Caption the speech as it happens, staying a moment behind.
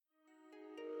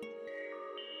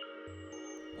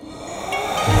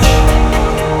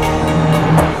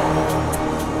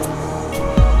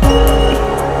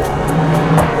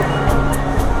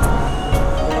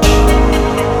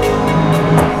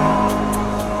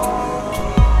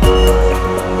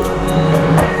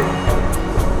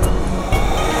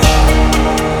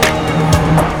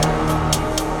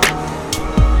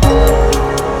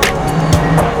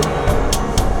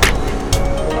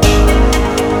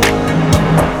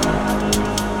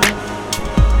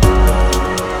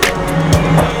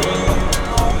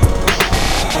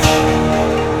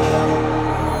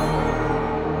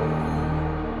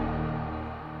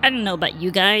don't know about you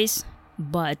guys,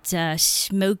 but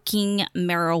smoking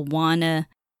marijuana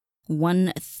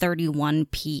 1:31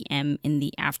 p.m. in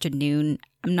the afternoon,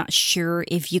 I'm not sure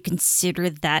if you consider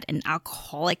that an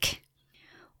alcoholic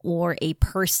or a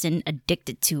person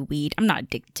addicted to weed. I'm not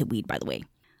addicted to weed, by the way.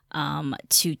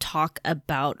 To talk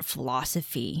about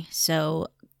philosophy. So,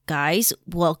 guys,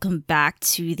 welcome back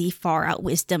to the Far Out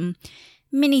Wisdom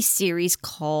mini-series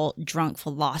called Drunk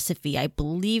Philosophy. I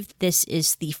believe this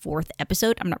is the 4th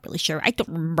episode. I'm not really sure. I don't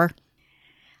remember.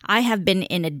 I have been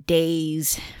in a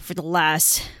daze for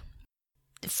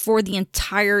the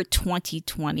entire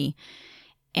 2020.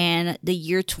 And the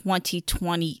year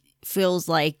 2020 feels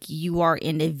like you are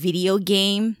in a video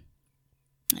game.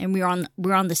 And we're on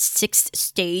the 6th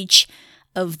stage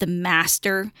of the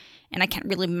master. And I can't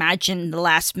really imagine the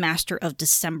last master of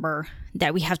December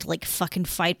that we have to fucking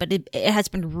fight. But it has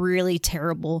been really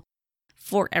terrible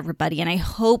for everybody. And I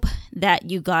hope that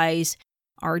you guys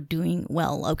are doing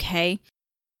well, okay?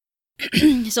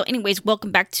 So anyways,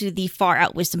 welcome back to the Far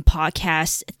Out Wisdom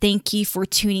podcast. Thank you for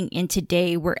tuning in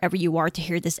today, wherever you are, to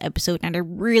hear this episode. And I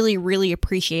really, really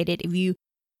appreciate it if you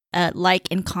like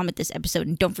and comment this episode.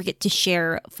 And don't forget to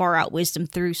share Far Out Wisdom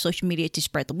through social media to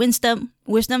spread the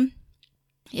wisdom.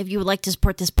 If you would like to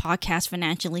support this podcast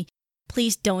financially,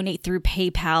 please donate through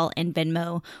PayPal and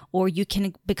Venmo, or you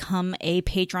can become a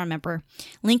Patreon member.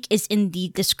 Link is in the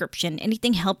description.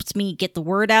 Anything helps me get the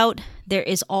word out. There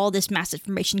is all this mass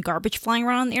information garbage flying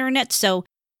around on the internet. So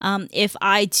if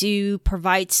I do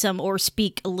provide some or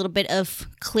speak a little bit of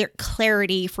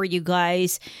clarity for you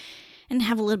guys and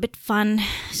have a little bit fun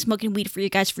smoking weed for you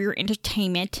guys for your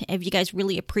entertainment, if you guys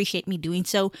really appreciate me doing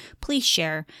so, please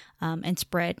share and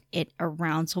spread it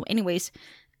around. So anyways,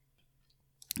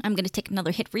 I'm going to take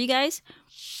another hit for you guys.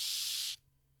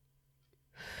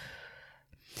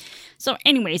 So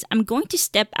anyways, I'm going to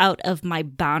step out of my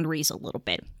boundaries a little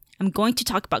bit. I'm going to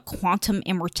talk about quantum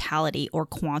immortality or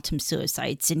quantum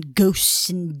suicides and ghosts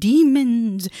and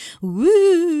demons.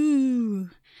 Woo!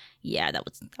 Yeah, that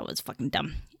was fucking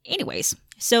dumb. Anyways,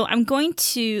 so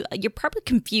you're probably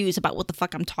confused about what the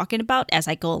fuck I'm talking about as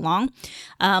I go along.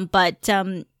 But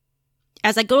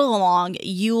as I go along,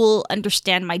 you will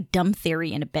understand my dumb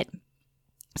theory in a bit.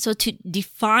 So to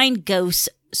define ghost,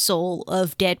 soul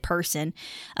of dead person,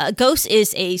 ghost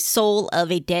is a soul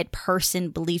of a dead person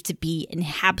believed to be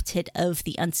inhabited of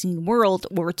the unseen world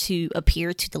or to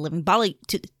appear to the living body,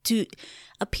 to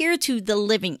appear to the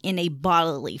living in a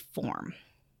bodily form.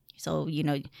 So,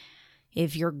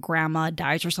 if your grandma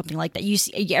dies or something like that, you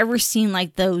ever seen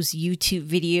those YouTube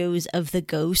videos of the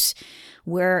ghosts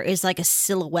where it's a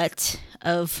silhouette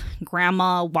of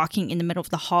grandma walking in the middle of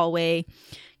the hallway,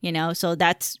 so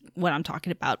that's what I'm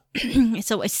talking about.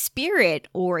 So a spirit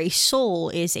or a soul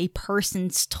is a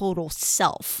person's total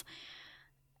self.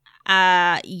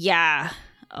 Yeah.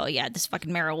 Oh yeah, this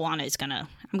fucking marijuana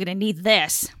I'm gonna need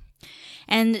this.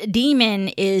 And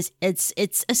demon it's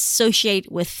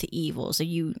associated with evil. So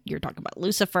you're talking about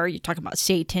Lucifer, you're talking about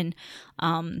Satan.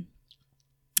 I've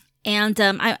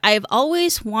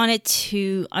always wanted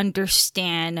to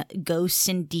understand ghosts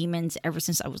and demons ever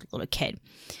since I was a little kid.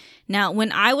 Now,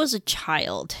 when I was a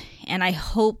child, and I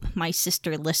hope my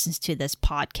sister listens to this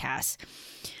podcast,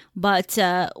 but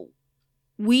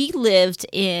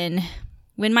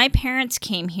when my parents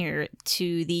came here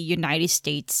to the United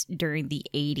States during the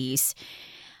 80s,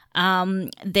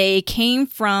 they came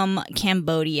from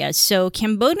Cambodia. So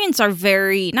Cambodians are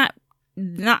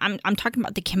I'm talking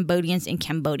about the Cambodians in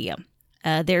Cambodia.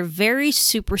 They're very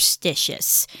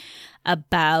superstitious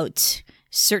about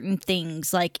certain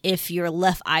things. Like if your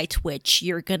left eye twitch,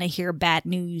 you're going to hear bad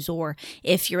news. Or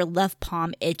if your left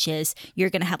palm itches, you're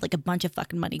going to have a bunch of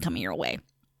fucking money coming your way.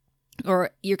 Or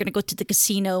you're going to go to the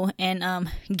casino and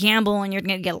gamble and you're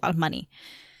going to get a lot of money.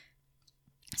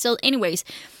 So anyways,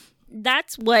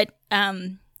 that's what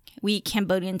we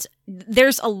Cambodians,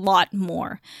 there's a lot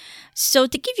more. So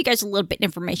to give you guys a little bit of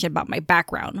information about my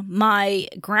background, my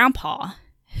grandpa,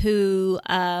 who,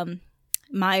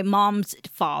 my mom's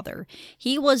father,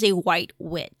 he was a white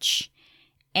witch.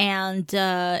 And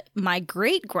my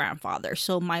great-grandfather,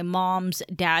 so my mom's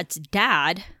dad's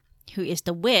dad, who is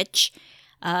the witch,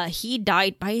 he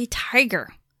died by a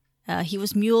tiger. He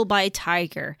was mauled by a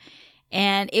tiger.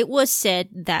 And it was said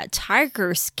that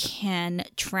tigers can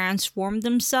transform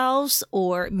themselves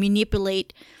or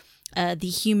manipulate the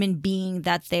human being,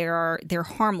 that they're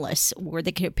harmless, or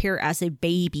they could appear as a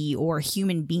baby or a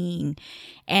human being.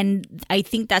 And I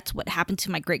think that's what happened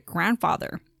to my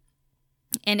great-grandfather.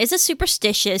 And it's a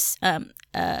superstitious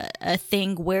a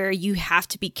thing where you have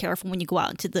to be careful when you go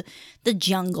out into the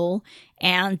jungle,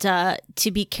 and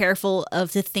to be careful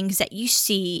of the things that you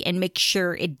see and make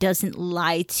sure it doesn't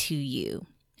lie to you.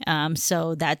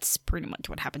 So that's pretty much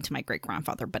what happened to my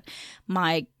great-grandfather. But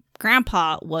my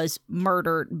grandpa was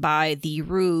murdered by the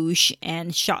Rouge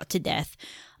and shot to death.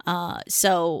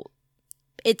 So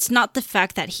it's not the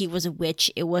fact that he was a witch.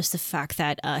 It was the fact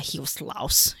that he was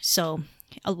louse. So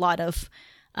a lot of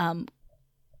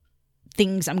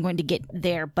things I'm going to get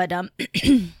there. But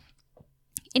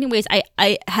anyways,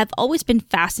 I have always been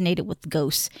fascinated with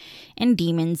ghosts and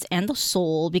demons and the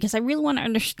soul, because I really want to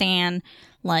understand,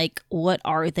 like, what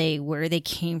are they, where they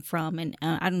came from. And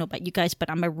I don't know about you guys, but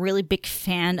I'm a really big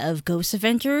fan of Ghost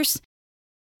Adventures.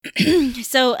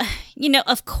 So,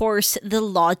 of course, the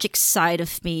logic side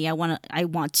of me, I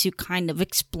want to kind of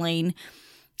explain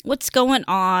what's going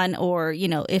on, or,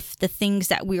 if the things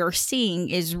that we are seeing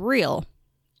is real.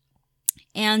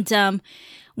 And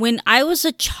when I was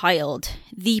a child,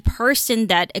 the person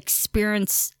that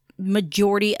experienced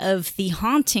majority of the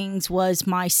hauntings was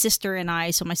my sister and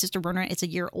I. So my sister Verna is a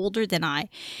year older than I,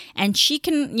 and she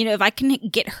can, if I can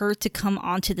get her to come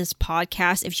onto this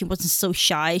podcast, if she wasn't so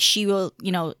shy, she will,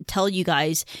 tell you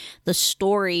guys the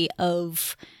story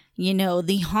of,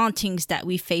 the hauntings that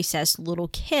we face as little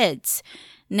kids.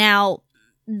 Now,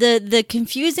 the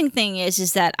confusing thing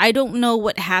is that I don't know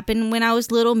what happened when I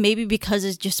was little, maybe because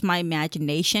it's just my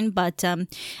imagination. But I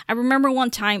remember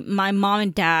one time my mom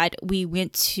and dad, we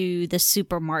went to the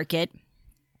supermarket,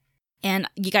 and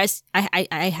you guys,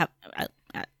 I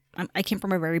came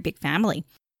from a very big family.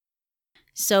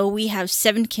 So we have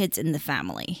 7 kids in the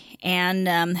family, and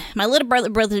my little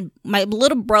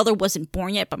brother wasn't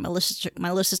born yet, but my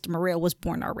little sister Maria was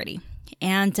born already.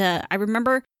 And I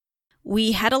remember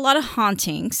we had a lot of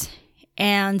hauntings,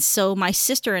 and so my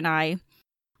sister and I,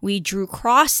 we drew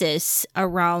crosses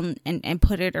around and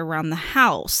put it around the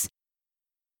house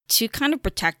to kind of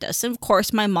protect us. And of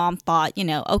course, my mom thought,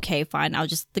 okay, fine, I'll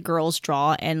just the girls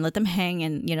draw and let them hang,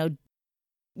 and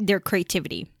their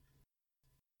creativity.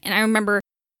 And I remember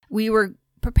we were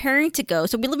preparing to go.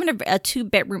 So we live in a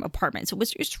 2-bedroom apartment, so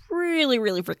it's really,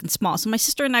 really freaking small. So my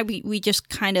sister and I, we just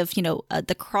kind of,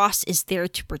 the cross is there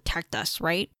to protect us,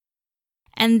 right?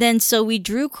 And then so we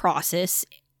drew crosses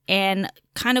and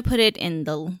kind of put it in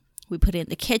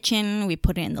the kitchen, we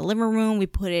put it in the living room, we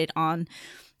put it on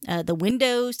the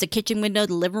windows, the kitchen window,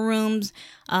 the living rooms,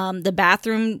 the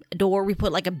bathroom door, we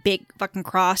put like a big fucking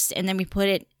cross, and then we put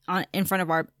it on in front of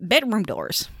our bedroom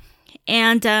doors.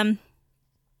 And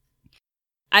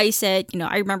I said,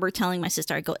 I remember telling my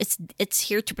sister, I go, it's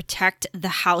here to protect the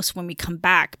house when we come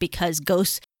back, because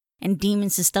ghosts and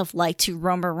demons and stuff like to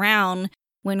roam around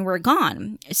when we're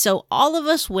gone. So all of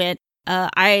us went.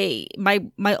 My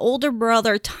older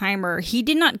brother Timer, he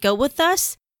did not go with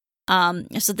us.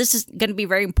 So this is going to be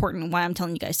very important why I'm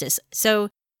telling you guys this. So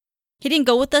he didn't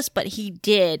go with us, but he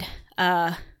did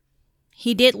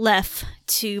left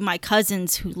to my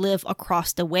cousins who live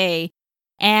across the way.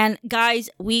 And guys,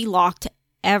 we locked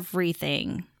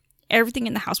everything. Everything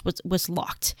in the house was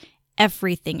locked.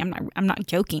 Everything. I'm not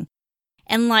joking.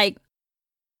 And like,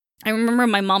 I remember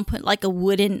my mom put like a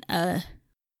wooden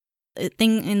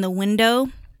thing in the window,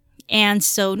 and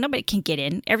so nobody can get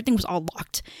in. Everything was all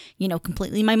locked,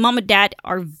 completely. My mom and dad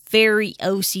are very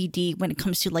OCD when it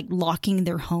comes to like locking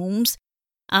their homes.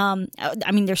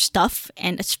 Their stuff,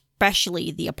 and especially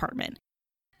the apartment.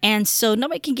 And so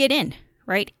nobody can get in,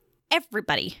 right?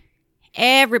 Everybody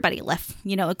left,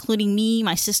 including me,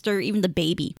 my sister, even the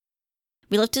baby.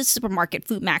 We left to the supermarket,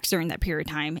 Food Max, during that period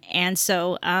of time. And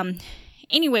so,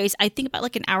 anyways, I think about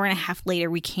like an hour and a half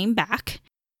later, we came back,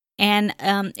 and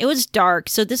it was dark.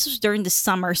 So this was during the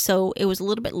summer, so it was a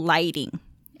little bit lighting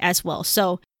as well.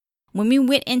 So when we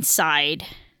went inside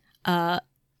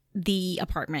the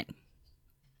apartment,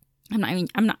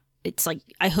 it's like,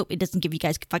 I hope it doesn't give you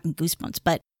guys fucking goosebumps,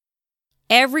 but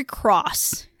every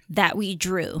cross that we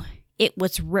drew, it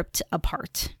was ripped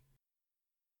apart.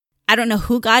 I don't know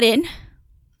who got in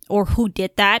or who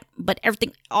did that, but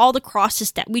all the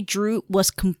crosses that we drew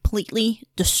was completely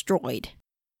destroyed.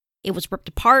 It was ripped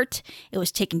apart. It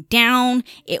was taken down.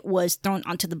 It was thrown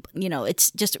onto the,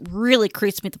 it's just really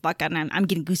creeps me the fuck out, and I'm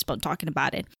getting goosebumps talking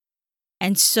about it.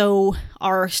 And so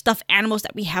our stuffed animals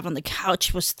that we have on the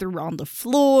couch was thrown on the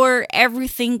floor.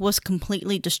 Everything was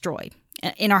completely destroyed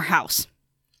in our house.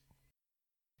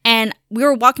 And we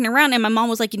were walking around, and my mom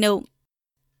was like,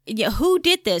 who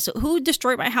did this? Who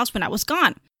destroyed my house when I was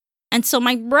gone? And so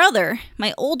my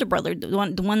older brother,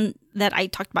 the one that I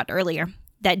talked about earlier,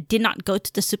 that did not go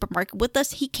to the supermarket with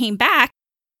us, he came back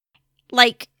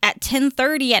like at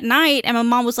 10:30 at night, and my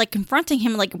mom was like confronting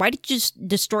him, like, why did you just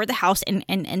destroy the house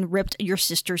and ripped your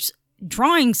sister's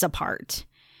drawings apart?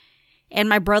 And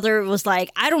my brother was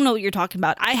like, I don't know what you're talking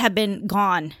about. I have been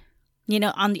gone,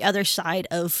 on the other side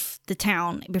of the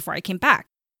town before I came back.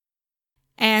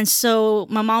 And so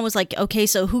my mom was like, okay,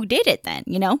 so who did it then,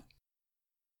 And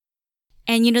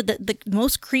the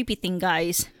most creepy thing,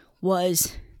 guys,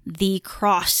 was the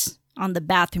cross on the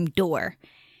bathroom door.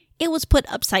 It was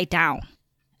put upside down,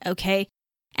 okay?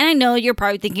 And I know you're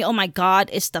probably thinking, oh my God,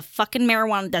 it's the fucking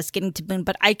marijuana that's getting to Boone.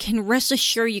 But I can rest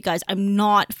assure you guys, I'm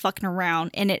not fucking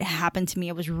around. And it happened to me.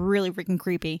 It was really freaking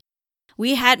creepy.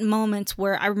 We had moments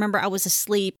where I remember I was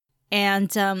asleep.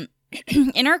 And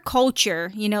in our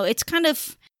culture, it's kind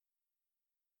of,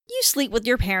 you sleep with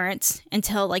your parents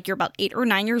until like you're about 8 or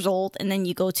 9 years old. And then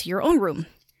you go to your own room.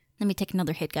 Let me take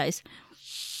another hit, guys.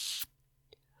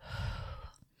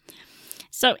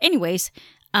 So anyways,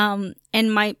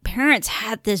 and my parents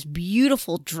had this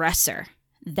beautiful dresser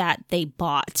that they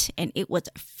bought, and it was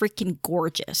freaking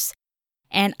gorgeous.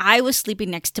 And I was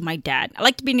sleeping next to my dad. I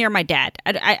like to be near my dad.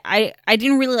 I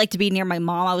didn't really like to be near my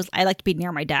mom. I like to be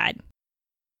near my dad.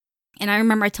 And I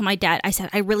remember I told my dad, I said,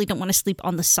 I really don't want to sleep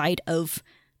on the side of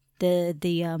the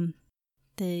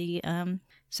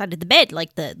side of the bed,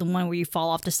 like the one where you fall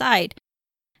off the side,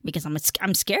 because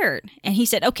I'm scared. And he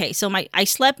said, okay. So I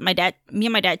slept. Me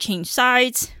and my dad changed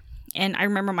sides, and I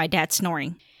remember my dad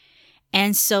snoring.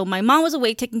 And so my mom was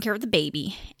awake taking care of the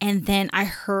baby, and then I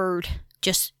heard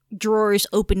just drawers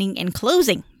opening and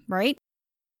closing, right?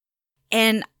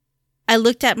 And I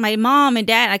looked at my mom and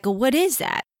dad, and I go, what is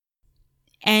that?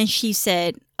 And she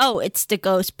said, oh, it's the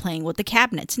ghost playing with the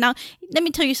cabinets. Now, let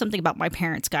me tell you something about my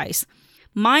parents, guys.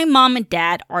 My mom and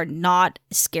dad are not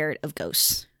scared of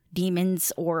ghosts,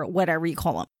 demons, or whatever you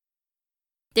call them.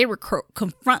 They would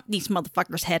confront these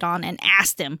motherfuckers head on and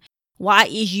ask them, why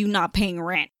is you not paying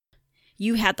rent?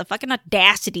 You had the fucking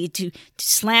audacity to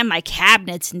slam my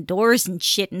cabinets and doors and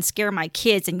shit and scare my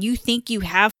kids, and you think you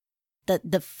have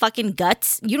the fucking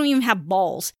guts? You don't even have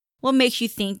balls. What makes you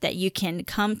think that you can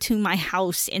come to my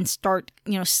house and start,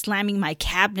 slamming my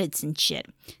cabinets and shit?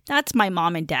 That's my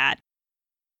mom and dad.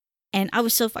 And I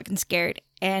was so fucking scared.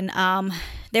 And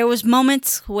there was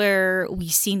moments where we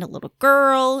seen a little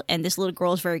girl, and this little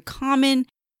girl is very common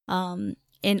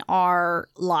in our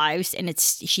lives, and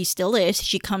she still is.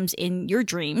 She comes in your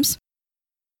dreams.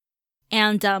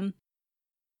 And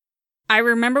I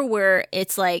remember where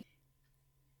it's like,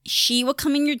 she will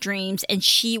come in your dreams, and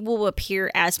she will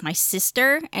appear as my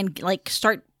sister and like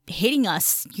start hitting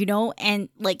us, and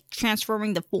like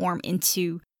transforming the form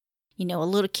into, a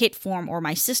little kid form or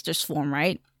my sister's form,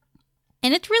 right?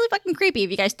 And it's really fucking creepy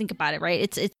if you guys think about it, right?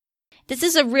 This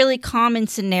is a really common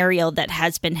scenario that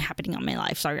has been happening in my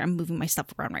life. Sorry, I'm moving my stuff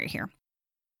around right here.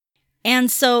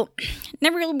 And so,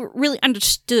 never really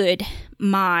understood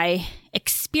my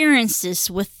experiences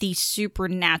with the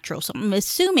supernatural. So I'm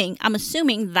assuming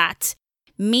that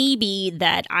maybe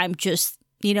that I'm just,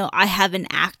 I have an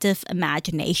active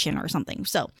imagination or something.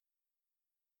 So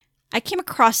I came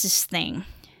across this thing.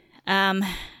 So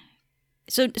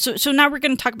now we're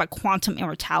going to talk about quantum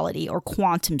immortality or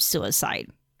quantum suicide.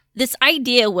 This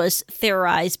idea was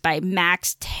theorized by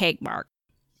Max Tegmark.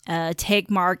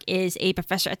 Tegmark is a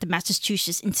professor at the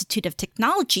Massachusetts Institute of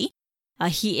Technology.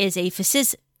 He is a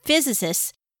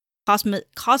physicist,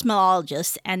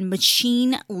 cosmologist, and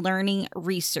machine learning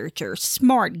researcher.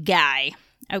 Smart guy,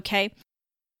 okay?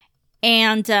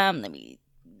 And let me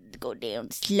go down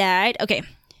the slide. Okay.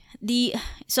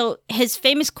 So his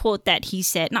famous quote that he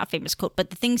said, not famous quote, but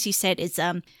the things he said is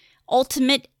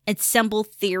ultimate ensemble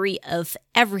theory of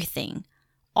everything.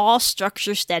 All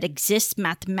structures that exist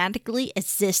mathematically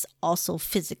exist also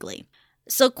physically.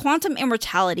 So quantum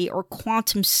immortality or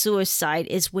quantum suicide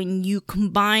is when you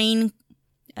combine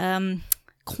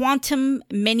quantum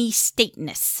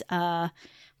many-stateness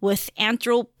with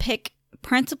anthropic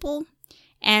principle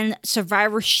and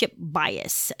survivorship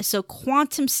bias. So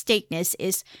quantum stateness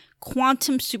is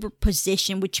quantum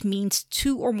superposition, which means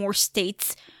two or more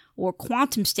states or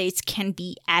quantum states can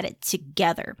be added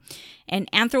together.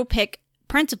 And anthropic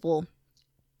principle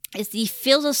is the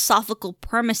philosophical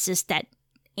premises that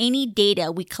any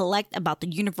data we collect about the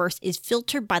universe is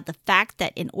filtered by the fact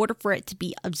that in order for it to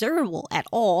be observable at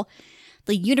all,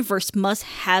 the universe must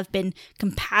have been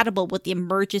compatible with the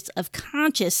emergence of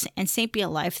conscious and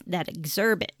sapient life that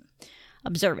observe it.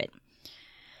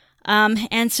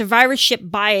 And survivorship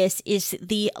bias is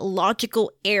the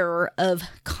logical error of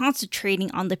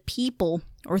concentrating on the people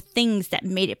or things that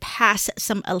made it past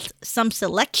some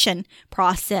selection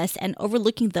process and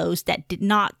overlooking those that did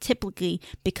not, typically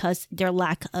because their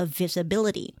lack of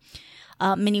visibility.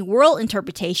 Many world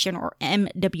interpretation, or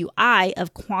MWI,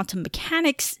 of quantum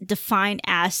mechanics defined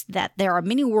as that there are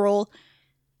many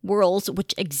worlds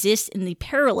which exist in the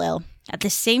parallel at the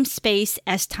same space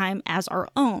as time as our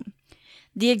own.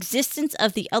 The existence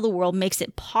of the other world makes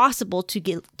it possible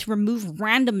to remove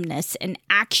randomness and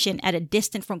action at a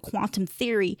distance from quantum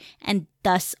theory and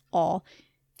thus all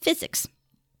physics.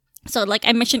 So like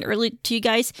I mentioned earlier to you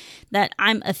guys that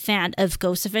I'm a fan of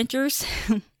Ghost Adventures.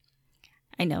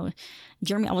 I know.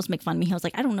 Jeremy always make fun of me. He was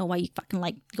like, I don't know why you fucking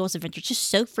like Ghost Adventures. Just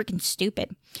so freaking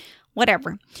stupid.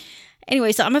 Whatever.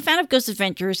 Anyway, so I'm a fan of Ghost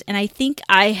Adventures, and I think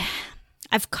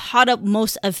I've caught up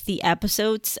most of the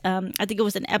episodes. I think it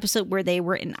was an episode where they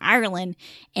were in Ireland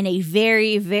in a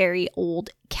very, very old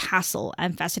castle.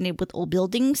 I'm fascinated with old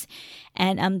buildings,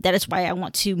 and that is why I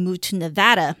want to move to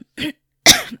Nevada,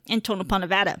 in Tonopah,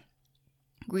 Nevada.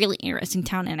 Really interesting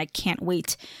town, and I can't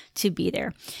wait to be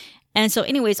there. And so,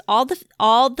 anyways,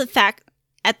 the fact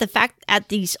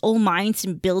these old mines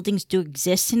and buildings do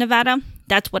exist in Nevada,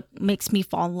 that's what makes me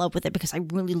fall in love with it, because I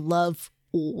really love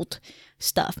old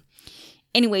stuff.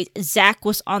 Anyways, Zach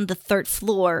was on the 3rd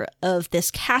floor of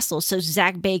this castle. So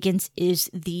Zach Bagans is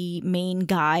the main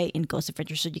guy in Ghost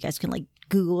Adventures. So you guys can like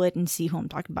Google it and see who I'm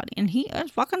talking about. And he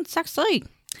is fucking sexy.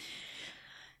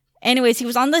 Anyways, he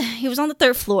was on the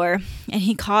 3rd floor, and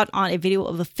he caught on a video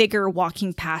of a figure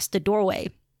walking past the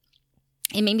doorway.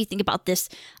 It made me think about this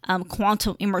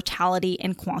quantum immortality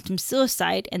and quantum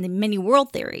suicide and the many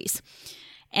world theories.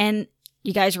 And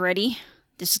you guys ready?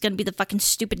 This is going to be the fucking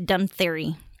stupid dumb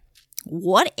theory.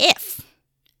 What if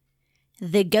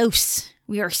the ghosts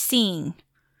we are seeing,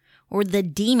 or the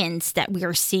demons that we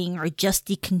are seeing, are just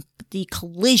the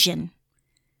collision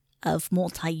of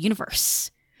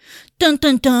multi-universe? Dun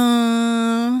dun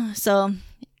dun! So,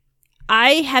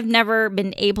 I have never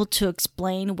been able to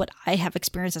explain what I have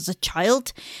experienced as a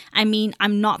child. I mean,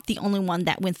 I'm not the only one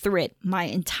that went through it. My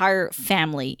entire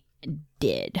family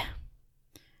did.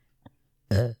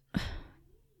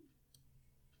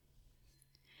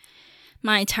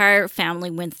 My entire family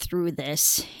went through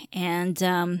this. And,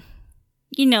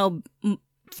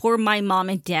 for my mom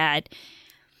and dad,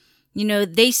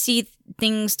 they see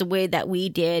things the way that we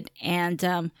did.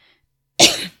 And,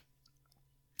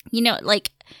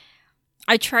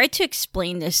 I tried to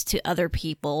explain this to other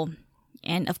people.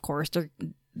 And, of course,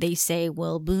 they say,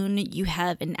 well, Boone, you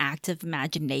have an active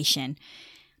imagination.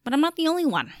 But I'm not the only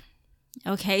one.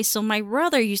 Okay, so my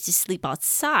brother used to sleep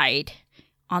outside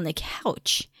on the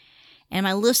couch. And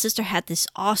my little sister had this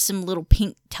awesome little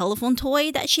pink telephone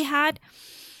toy that she had.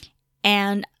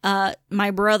 And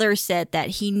my brother said that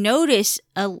he noticed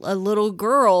a little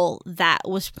girl that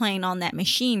was playing on that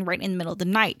machine right in the middle of the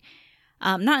night.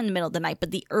 Not in the middle of the night,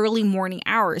 but the early morning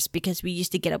hours, because we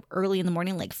used to get up early in the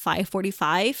morning, like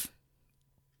 5:45.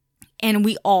 And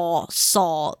we all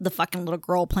saw the fucking little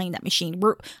girl playing that machine.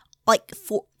 We're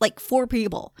four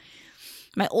people.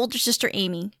 My older sister,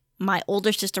 Amy, my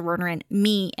older sister Werner, and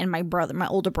me and my brother, my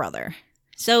older brother.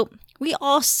 So we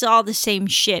all saw the same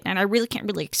shit, and I really can't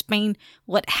really explain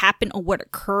what happened or what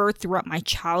occurred throughout my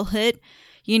childhood,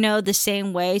 the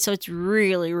same way. So it's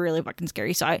really, really fucking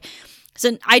scary. So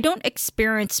I don't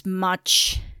experience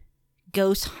much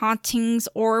ghost hauntings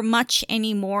or much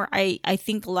anymore. I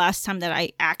think the last time that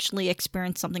I actually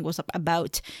experienced something was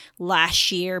about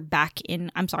last year,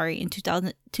 in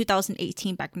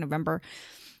 2018, back in November,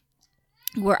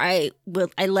 where I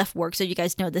left work. So you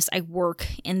guys know this, I work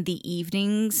in the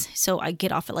evenings. So I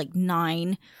get off at like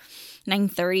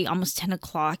 9:30, almost 10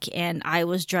 o'clock. And I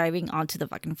was driving onto the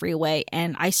fucking freeway,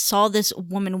 and I saw this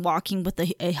woman walking with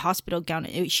a hospital gown.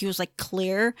 She was like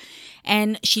clear,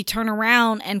 and she turned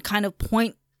around and kind of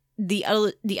point the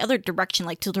other direction,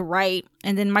 like to the right.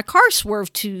 And then my car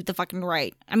swerved to the fucking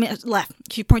right. I mean, left.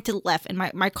 She pointed to the left, and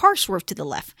my car swerved to the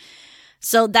left.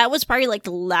 So that was probably like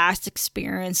the last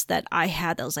experience that I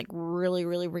had that was like really,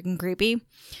 really freaking creepy.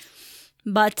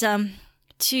 But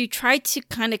to try to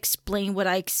kind of explain what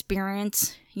I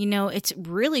experienced, it's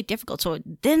really difficult. So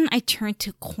then I turned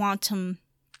to quantum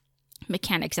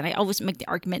mechanics, and I always make the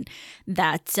argument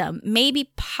that maybe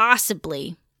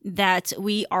possibly that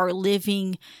we are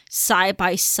living side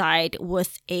by side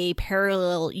with a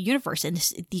parallel universe, and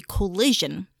this, the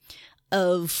collision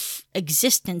of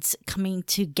existence coming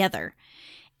together.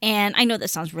 And I know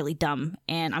that sounds really dumb,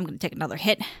 and I'm going to take another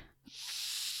hit.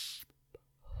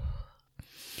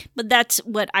 But that's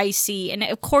what I see. And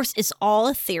of course, it's all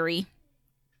a theory.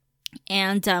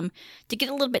 And to get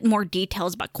a little bit more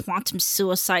details about quantum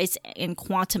suicides and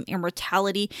quantum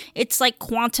immortality, it's like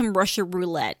quantum Russian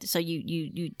roulette. So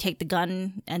you take the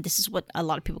gun, and this is what a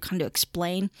lot of people kind of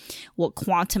explain what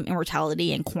quantum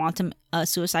immortality and quantum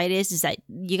suicide is that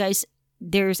you guys,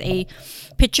 there's a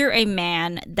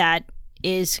man that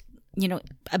is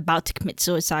about to commit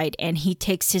suicide, and he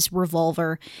takes his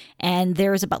revolver, and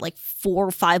there's about like 4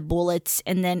 or 5 bullets,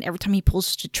 and then every time he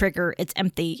pulls the trigger, it's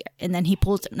empty, and then he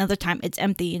pulls another time, it's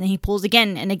empty, and then he pulls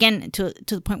again and again to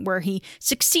the point where he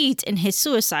succeeds in his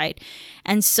suicide.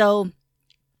 And so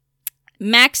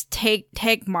Max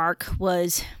Tegmark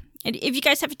was, and if you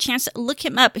guys have a chance to look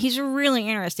him up, he's a really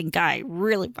interesting guy,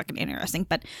 really fucking interesting.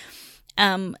 But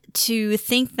to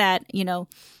think that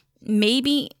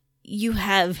maybe you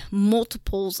have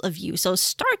multiples of you. So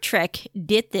Star Trek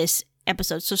did this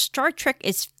episode. So Star Trek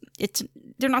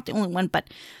they're not the only one, but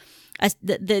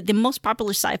the most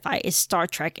popular sci-fi is Star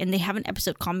Trek, and they have an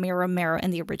episode called Mirror Mirror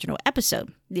in the original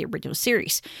episode, the original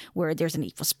series, where there's an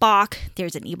evil Spock,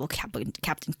 there's an evil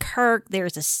Captain Kirk,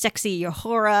 there's a sexy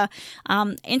Uhura.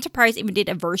 Enterprise even did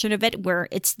a version of it where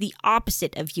it's the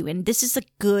opposite of you, and this is a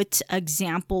good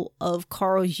example of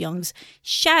Carl Jung's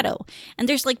shadow. And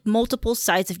there's like multiple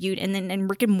sides of you, and then in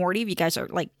Rick and Morty, if you guys are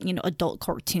like adult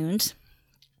cartoons,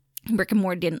 Rick and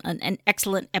Morty did an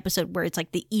excellent episode where it's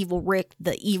like the evil Rick,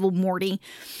 the evil Morty.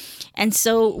 And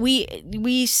so we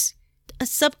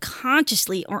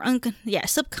subconsciously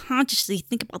subconsciously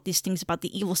think about these things, about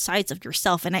the evil sides of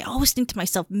yourself. And I always think to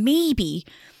myself, maybe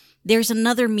there's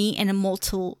another me in a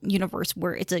multiple universe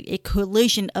where it's a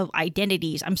collision of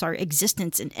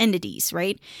existence and entities,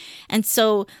 right? And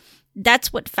so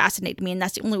that's what fascinated me, and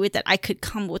that's the only way that I could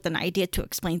come with an idea to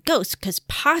explain ghosts, because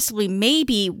possibly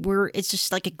maybe it's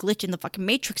just like a glitch in the fucking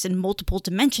matrix in multiple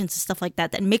dimensions and stuff like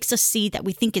that makes us see that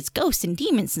we think it's ghosts and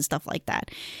demons and stuff like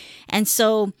that. And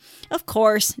so, of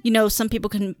course, some people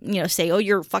can say, oh,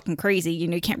 you're fucking crazy,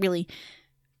 you can't really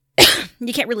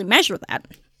measure that,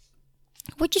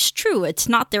 which is true. It's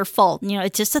not their fault.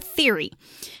 It's just a theory.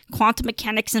 Quantum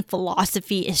mechanics and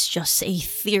philosophy is just a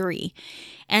theory.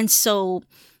 And so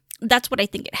that's what I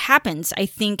think it happens. I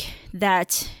think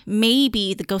that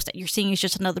maybe the ghost that you're seeing is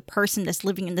just another person that's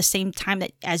living in the same time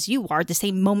as you are, the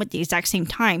same moment, the exact same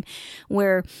time,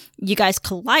 where you guys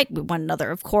collide with one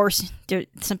another. Of course,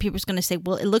 some people are going to say,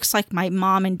 well, it looks like my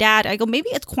mom and dad. I go, maybe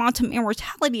it's quantum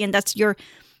immortality, and that's your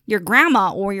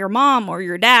grandma or your mom or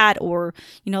your dad, or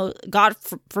God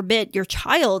forbid, your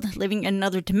child living in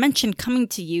another dimension coming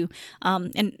to you,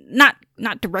 and not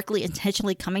directly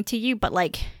intentionally coming to you, but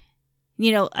like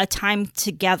a time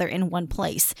together in one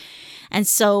place. And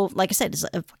so, like I said, it's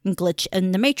a fucking glitch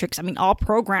in the matrix. I mean, all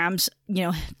programs,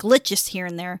 glitches here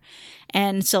and there.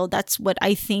 And so that's what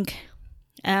I think,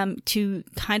 to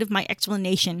kind of my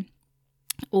explanation,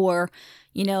 or,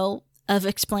 of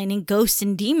explaining ghosts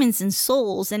and demons and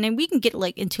souls. And then we can get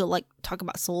into talk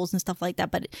about souls and stuff like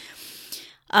that. But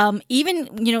even,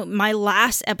 my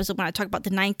last episode, when I talked about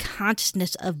the 9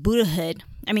 consciousness of Buddhahood,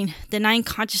 the 9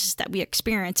 consciousness that we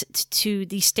experience to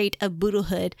the state of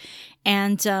Buddhahood.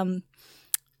 And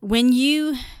when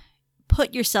you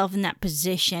put yourself in that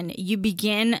position, you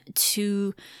begin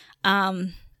to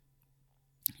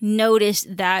notice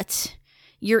that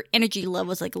your energy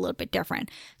level is like a little bit different.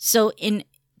 So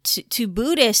to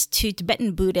Buddhists, to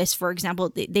Tibetan Buddhists, for example,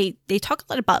 they talk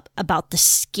a lot about the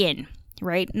skin.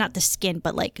 Right? Not the skin,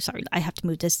 but sorry, I have to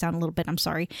move this down a little bit. I'm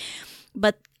sorry.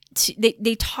 But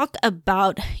they talk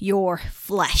about your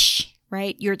flesh,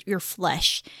 right? Your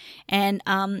flesh. And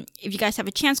if you guys have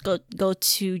a chance, go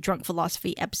to Drunk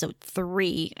Philosophy episode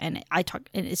 3, and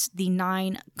it's the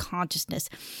 9 consciousness,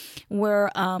 where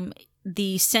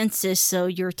the senses, so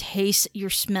your taste,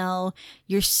 your smell,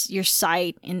 your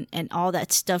sight, and all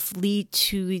that stuff lead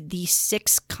to the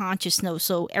 6 consciousness.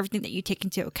 So everything that you take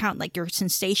into account, like your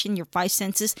sensation, your 5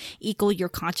 senses, equal your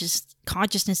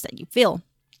consciousness that you feel.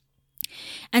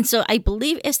 And so I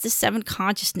believe it's the 7th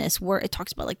consciousness where it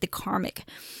talks about the karmic,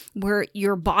 where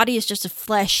your body is just a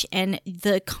flesh, and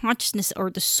the consciousness or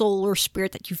the soul or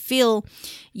spirit that you feel,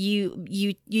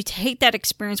 you take that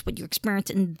experience, what you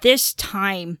experience in this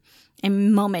time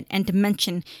and moment and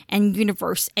dimension and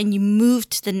universe, and you move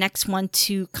to the next one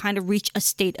to kind of reach a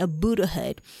state of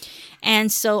Buddhahood.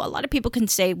 And so a lot of people can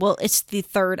say, well, it's the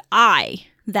third eye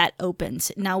that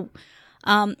opens. Now,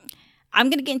 I'm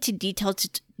going to get into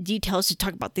details to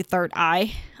talk about the third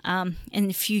eye in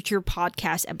the future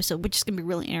podcast episode, which is going to be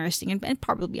really interesting and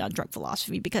probably on Drug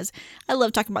Philosophy, because I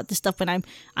love talking about this stuff when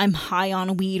I'm high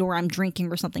on weed or I'm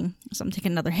drinking or something. So I'm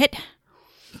taking another hit.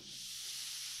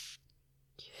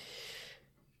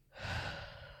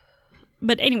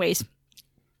 But anyways,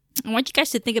 I want you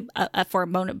guys to think for a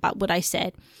moment about what I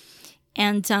said,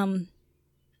 and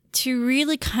to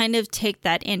really kind of take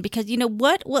that in, because you know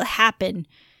what will happen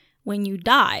when you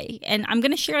die. And I'm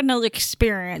going to share another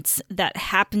experience that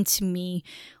happened to me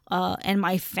and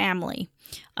my family.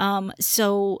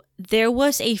 So there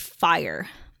was a fire.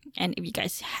 And if you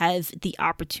guys have the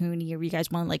opportunity, or you guys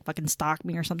want to like fucking stalk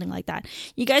me or something like that,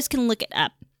 you guys can look it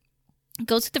up.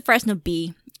 Go to the Fresno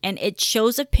Bee, and it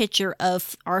shows a picture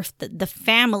of the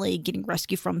family getting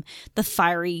rescued from the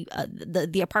fiery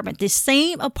the apartment. The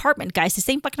same apartment, guys, the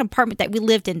same fucking apartment that we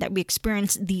lived in, that we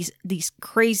experienced these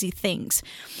crazy things.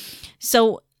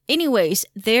 So, anyways,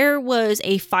 there was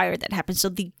a fire that happened. So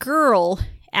the girl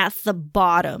at the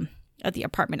bottom of the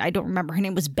apartment, I don't remember, her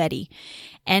name was Betty,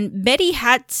 and Betty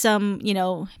had some, you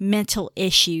know, mental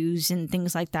issues and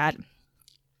things like that,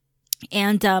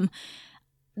 and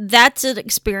that's an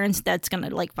experience that's gonna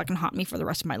like fucking haunt me for the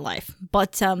rest of my life.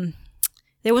 But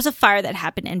there was a fire that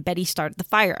happened, and Betty started the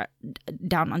fire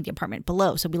down on the apartment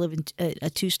below. So we live in a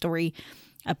 2-story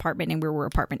apartment, and we were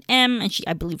apartment M, and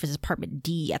I believe was apartment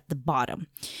D at the bottom.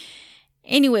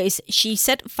 Anyways, she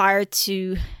set fire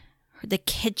to the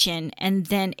kitchen, and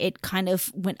then it kind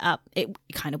of went up. It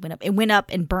went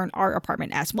up and burned our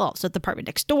apartment as well. So the apartment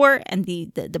next door and the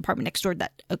apartment next door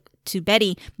that to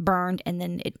Betty burned, and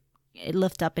then it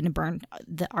lifted up and it burned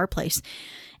our place.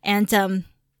 And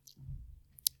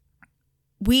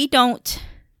we don't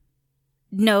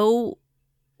know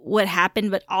what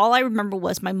happened, but all I remember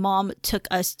was my mom took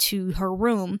us to her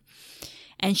room,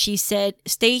 and she said,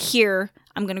 "Stay here.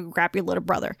 I'm going to grab your little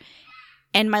brother."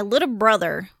 And my little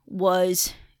brother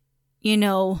was, you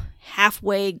know,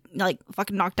 halfway like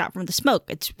fucking knocked out from the smoke.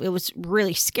 It was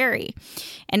really scary.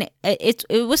 And it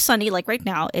was sunny, like right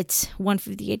now. It's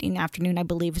 1:58 in the afternoon, I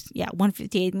believe.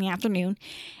 1:58 in the afternoon.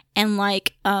 And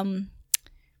like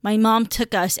my mom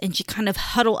took us, and she kind of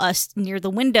huddled us near the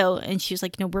window, and she was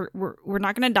like, you know, we're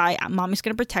not going to die. Mommy's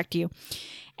going to protect you.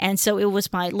 And so it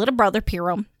was my little brother,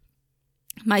 Piero,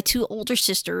 my 2 older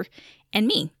sisters, and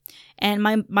me. And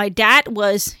my dad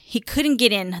he couldn't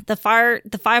get in. The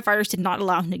firefighters did not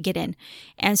allow him to get in.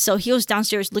 And so he was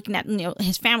downstairs looking at, you know,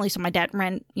 his family. So my dad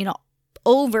ran, you know,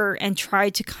 over and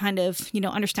tried to kind of, you know,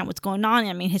 understand what's going on.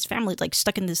 I mean, his family's like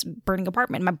stuck in this burning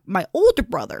apartment. My older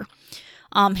brother,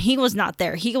 he was not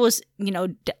there. He was, you know,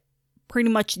 pretty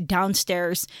much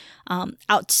downstairs,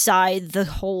 outside the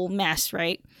whole mess,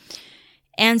 right?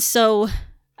 And so,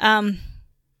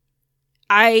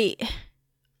 I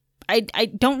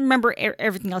don't remember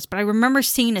everything else, but I remember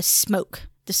seeing the smoke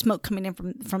coming in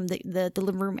from the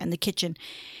living room and the kitchen.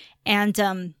 And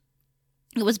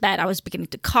it was bad. I was beginning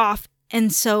to cough.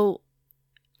 And so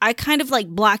I kind of like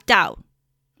blacked out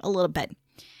a little bit.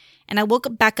 And I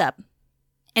woke back up,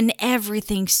 and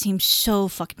everything seemed so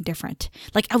fucking different.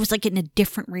 Like I was like in a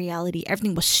different reality.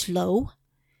 Everything was slow.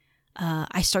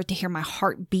 I started to hear my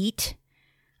heart beat.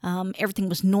 Everything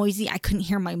was noisy. I couldn't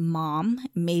hear my mom.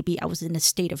 Maybe I was in a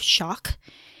state of shock.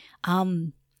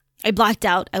 I blacked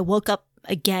out. I woke up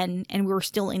again, and we were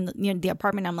still in the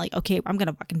apartment. I'm like, okay, I'm going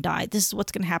to fucking die. This is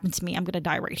what's going to happen to me. I'm going to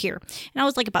die right here. And I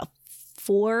was like about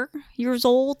 4 years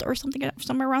old or something,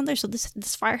 somewhere around there. So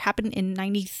this fire happened in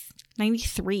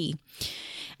 93.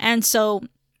 And so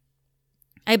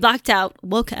I blacked out,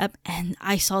 woke up, and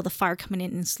I saw the fire coming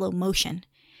in slow motion.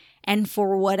 And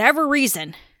for whatever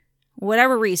reason,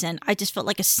 I just felt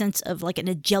like a sense of like an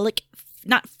angelic,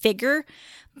 not figure,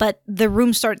 but the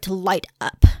room started to light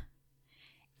up.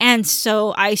 And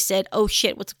so I said, oh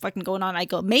shit, what's fucking going on? I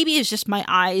go, maybe it's just my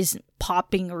eyes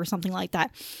popping or something like that.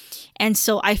 And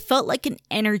so I felt like an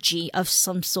energy of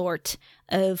some sort,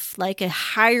 of like a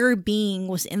higher being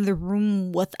was in the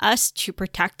room with us to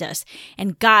protect us.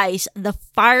 And guys, the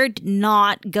fire did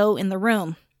not go in the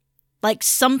room. Like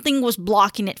something was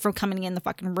blocking it from coming in the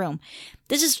fucking room.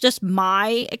 This is just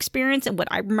my experience and what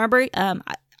I remember.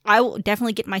 I will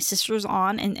definitely get my sisters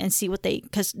on and see what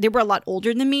because they were a lot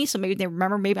older than me. So maybe they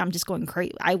remember, maybe I'm just going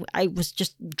crazy. I was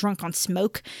just drunk on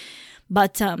smoke.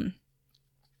 But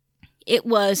it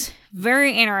was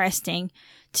very interesting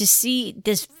to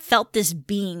felt this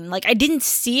being. Like I didn't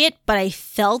see it, but I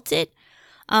felt it.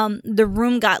 The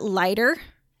room got lighter.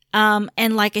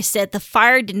 And like I said, the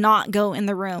fire did not go in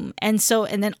the room. And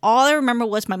then all I remember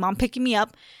was my mom picking me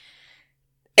up,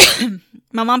 taking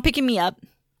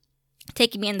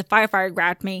me in, the firefighter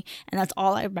grabbed me, and that's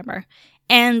all I remember.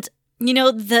 And, you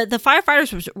know, the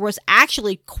firefighters was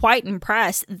actually quite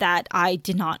impressed that I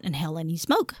did not inhale any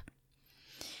smoke.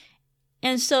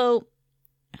 And so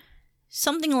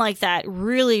something like that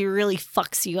really, really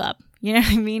fucks you up. You know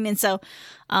what I mean? And so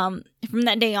from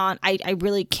that day on, I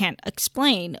really can't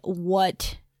explain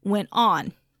what went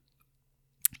on.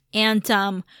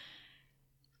 And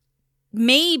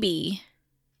maybe,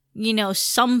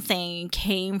 something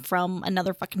came from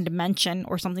another fucking dimension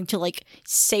or something to like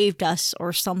saved us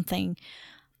or something.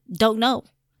 Don't know.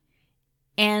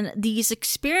 And these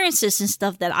experiences and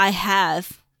stuff that I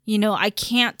have, I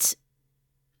can't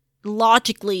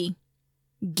logically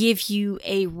give you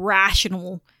a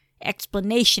rational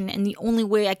explanation. And the only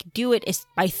way I could do it is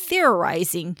by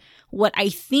theorizing what I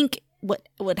think what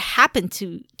would happen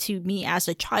to me as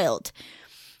a child.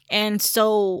 And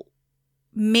so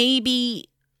maybe,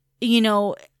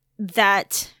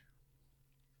 that,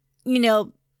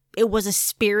 it was a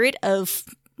spirit of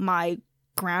my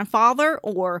grandfather,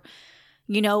 or,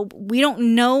 we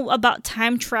don't know about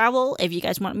time travel. If you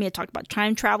guys want me to talk about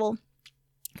time travel,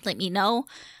 let me know.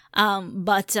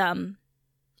 But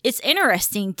it's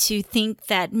interesting to think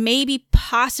that maybe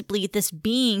possibly this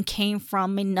being came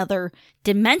from another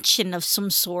dimension of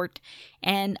some sort.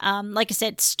 And like I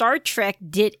said, Star Trek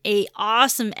did a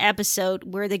awesome episode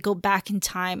where they go back in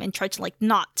time and try to like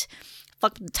not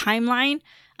fuck with the timeline.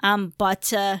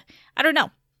 But I don't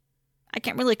know. I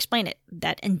can't really explain it.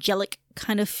 That angelic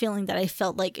kind of feeling that I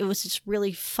felt, like it was just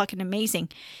really fucking amazing.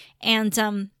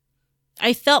 And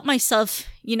I felt myself,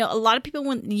 a lot of people,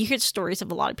 when you hear stories of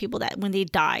a lot of people that when they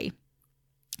die,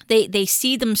 they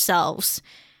see themselves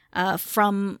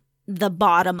from the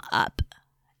bottom up.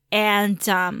 And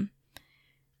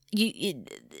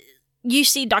you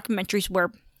see documentaries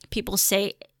where people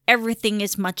say everything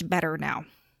is much better now.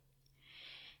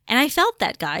 And I felt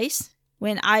that, guys.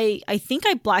 When I think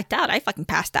I blacked out. I fucking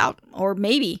passed out, or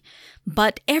maybe.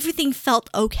 But everything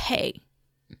felt okay.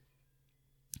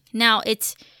 Now,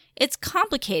 it's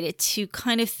complicated to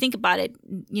kind of think about it,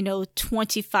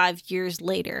 25 years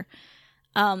later.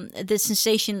 The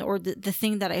sensation or the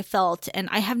thing that I felt, and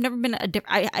I have never been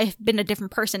I've been a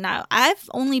different person. Now, I've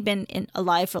only been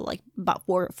alive for like about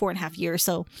four and a half years,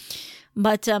 so.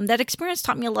 But that experience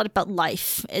taught me a lot about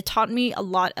life. It taught me a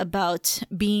lot about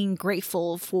being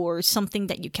grateful for something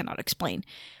that you cannot explain.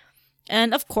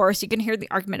 And of course, you can hear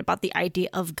the argument about the idea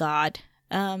of God,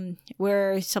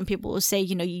 where some people will say,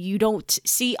 you don't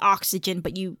see oxygen,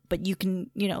 but you can,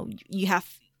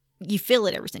 you feel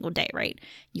it every single day, right?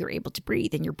 You're able to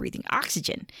breathe, and you're breathing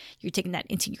oxygen. You're taking that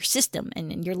into your system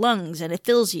and in your lungs, and it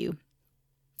fills you,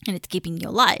 and it's keeping you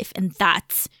alive. And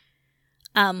that's,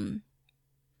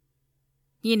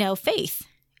 faith.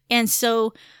 And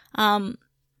so, I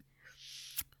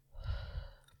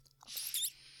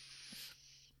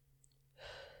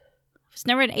was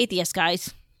never an atheist,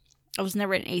 guys. I was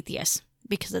never an atheist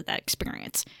because of that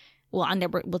experience. Well, I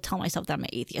never will tell myself that I'm an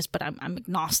atheist, but I'm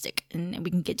agnostic, and we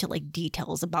can get to like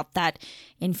details about that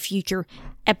in future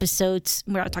episodes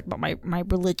where I talk about my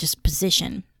religious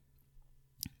position.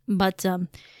 But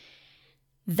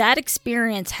that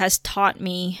experience has taught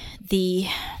me the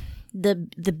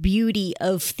beauty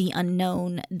of the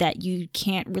unknown, that you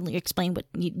can't really explain, but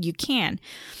you can.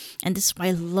 And this is why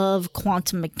I love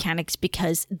quantum mechanics,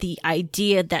 because the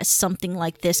idea that something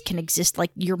like this can exist,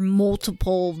 like your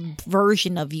multiple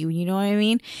version of you, you know what I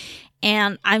mean?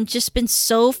 And I've just been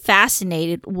so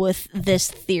fascinated with this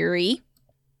theory.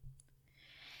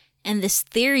 And this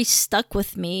theory stuck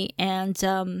with me, and,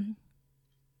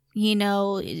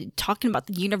 talking about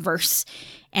the universe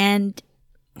and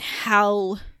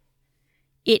how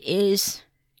it is,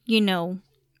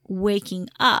 waking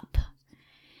up.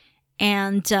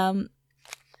 And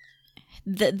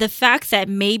the fact that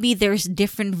maybe there's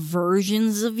different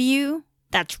versions of you,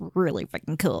 that's really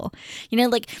freaking cool.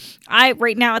 I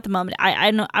right now at the moment,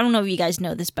 I don't know if you guys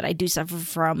know this, but I do suffer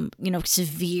from,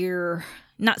 severe,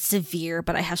 not severe,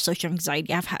 but I have social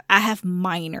anxiety. I have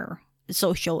minor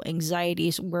social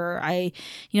anxieties where I,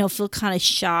 feel kind of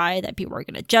shy that people are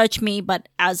going to judge me. But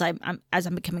as I'm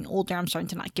becoming older, I'm starting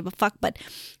to not give a fuck. But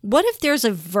what if there's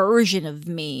a version of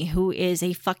me who is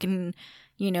a fucking,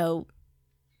 not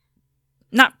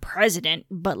president,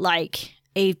 but like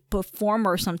a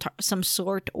performer of some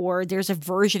sort, or there's a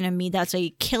version of me that's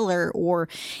a killer, or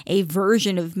a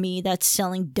version of me that's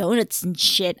selling donuts and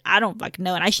shit. I don't fucking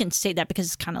know. And I shouldn't say that because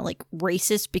it's kind of like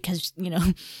racist, because,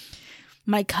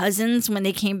 my cousins, when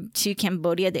they came to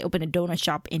Cambodia, they opened a donut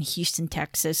shop in Houston,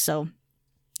 Texas. So,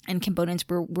 and Cambodians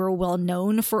were well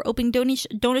known for opening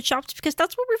donut shops, because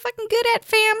that's what we're fucking good at,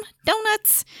 fam.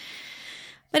 Donuts.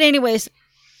 But anyways,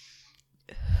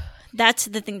 that's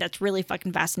the thing that's really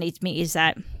fucking fascinates me, is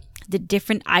that the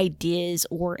different ideas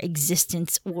or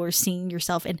existence or seeing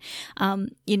yourself. And,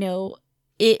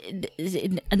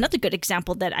 another good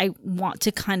example that I want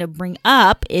to kind of bring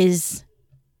up is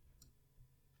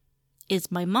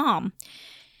my mom.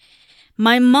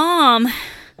 My mom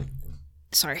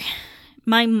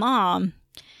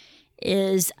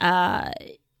is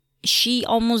she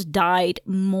almost died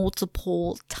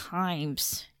multiple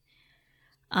times.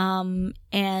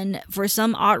 And for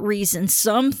some odd reason,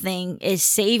 something is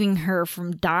saving her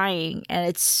from dying. And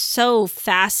it's so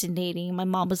fascinating. My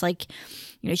mom was like,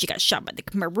 she got shot by the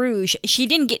Khmer Rouge. She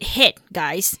didn't get hit,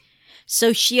 guys.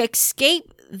 So she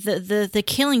escaped the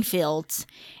killing fields,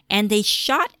 and they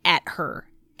shot at her,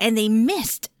 and they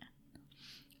missed.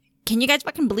 Can you guys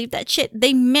fucking believe that shit?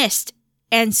 They missed.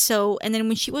 And then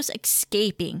when she was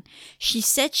escaping, she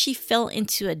said she fell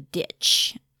into a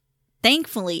ditch.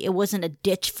 Thankfully, it wasn't a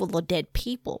ditch full of dead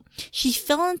people. She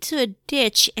fell into a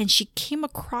ditch and she came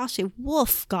across a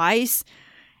wolf, guys.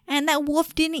 And that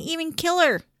wolf didn't even kill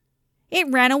her. It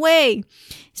ran away.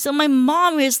 So my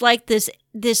mom is like this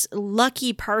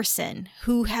lucky person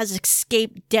who has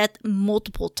escaped death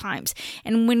multiple times.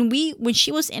 And when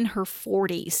she was in her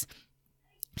 40s,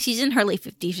 she's in her late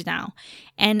 50s now,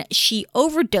 and she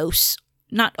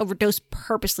not overdosed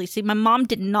purposely. See, my mom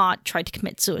did not try to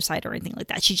commit suicide or anything like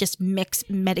that. She just mixed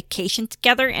medication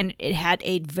together, and it had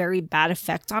a very bad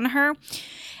effect on her.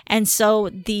 And so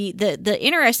the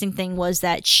interesting thing was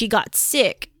that she got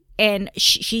sick, and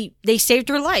they saved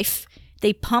her life.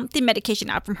 They pumped the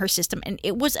medication out from her system, and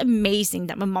it was amazing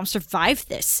that my mom survived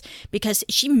this because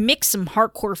she mixed some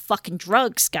hardcore fucking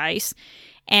drugs, guys.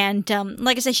 And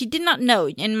like I said, she did not know.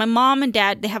 And my mom and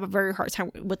dad, they have a very hard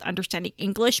time with understanding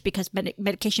English because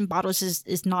medication bottles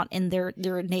is not in their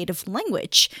native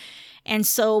language. And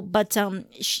so, but we're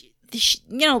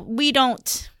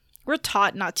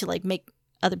taught not to like make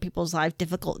other people's lives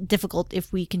difficult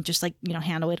if we can just like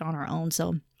handle it on our own.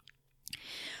 So.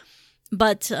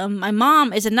 But my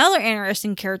mom is another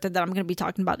interesting character that I'm going to be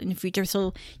talking about in the future.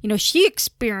 So, she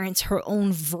experienced her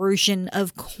own version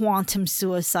of quantum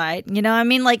suicide.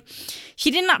 Like, she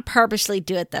did not purposely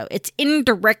do it, though. It's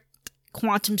indirect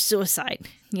quantum suicide.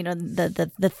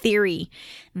 The theory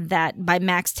that by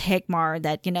Max Tegmark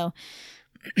that,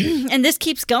 and this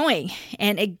keeps going.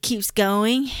 And it keeps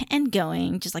going and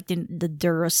going. Just like the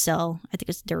Duracell. I think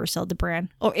it's Duracell, the brand.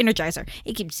 Or Energizer.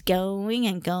 It keeps going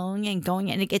and going and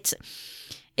going. And it gets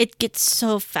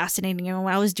so fascinating.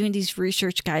 When I was doing these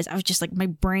research, guys, I was just like, my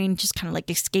brain just kind of like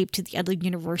escaped to the other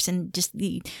universe. And just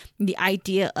the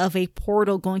idea of a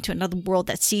portal going to another world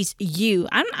that sees you.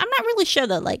 I'm not really sure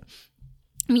though. Like,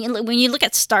 when you look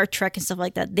at Star Trek and stuff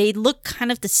like that, they look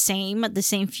kind of the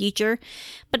same future,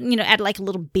 but, add like a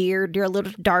little beard, they're a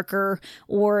little darker,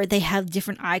 or they have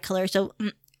different eye color. So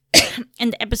in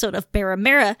the episode of Barra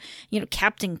Mara,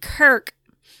 Captain Kirk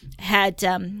had,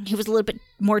 he was a little bit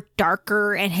more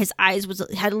darker and his eyes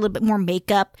had a little bit more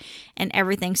makeup and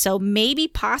everything. So maybe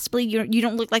possibly you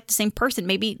don't look like the same person.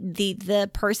 Maybe the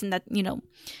person that,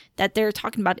 that they're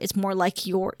talking about is more like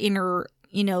your inner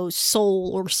soul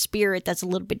or spirit that's a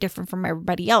little bit different from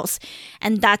everybody else.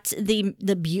 And that's the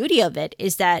beauty of it,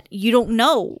 is that you don't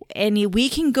know. And we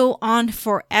can go on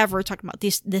forever talking about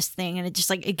this thing. And it just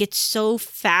like, it gets so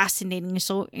fascinating and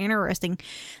so interesting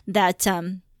that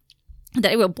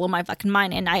it will blow my fucking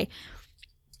mind. And I'm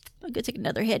gonna take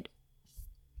another hit.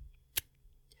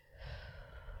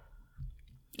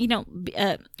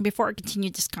 Before I continue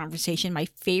this conversation, my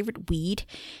favorite weed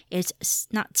is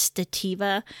not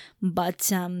sativa,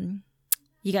 but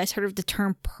you guys heard of the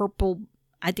term purple?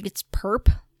 I think it's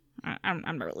perp. I'm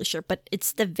not really sure, but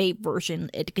it's the vape version.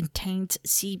 It contains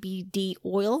CBD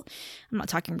oil. I'm not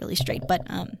talking really straight, but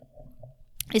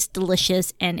it's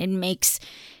delicious and it makes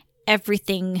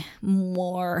everything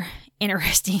more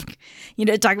interesting.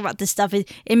 Talk about this stuff.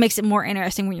 It makes it more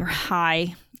interesting when you're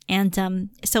high. And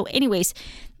so anyways,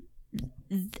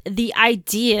 the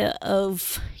idea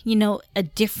of, a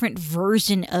different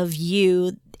version of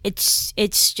you, it's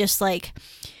just like,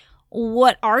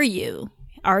 what are you?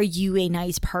 Are you a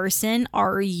nice person?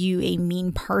 Are you a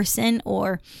mean person?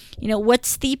 Or,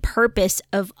 what's the purpose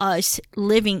of us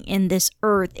living in this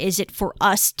earth? Is it for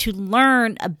us to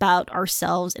learn about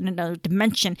ourselves in another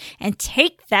dimension and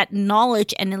take that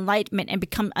knowledge and enlightenment and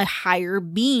become a higher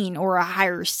being or a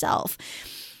higher self?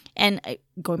 And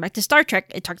going back to Star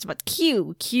Trek, it talks about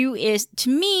Q. Q is, to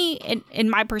me, in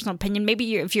my personal opinion,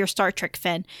 maybe if you're a Star Trek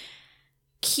fan,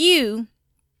 Q,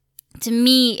 to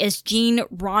me, is Gene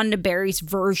Roddenberry's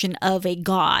version of a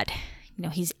god.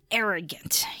 He's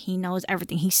arrogant. He knows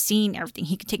everything. He's seen everything.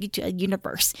 He can take you to a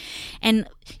universe and,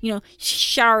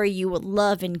 shower you with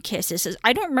love and kisses.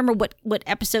 I don't remember what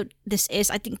episode this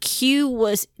is. I think Q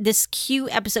was this Q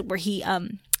episode where he,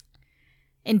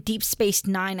 in Deep Space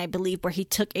Nine, I believe, where he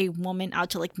took a woman out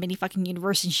to like mini fucking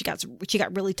universe, and she got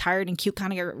really tired, and Q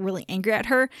kind of got really angry at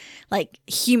her, like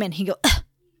human. He go, ugh.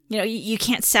 You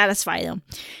can't satisfy them,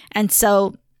 and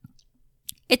so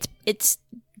it's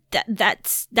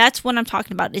that's what I'm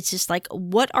talking about. It's just like,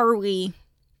 what are we,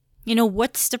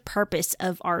 what's the purpose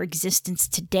of our existence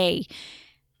today?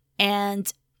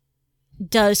 And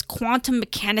does quantum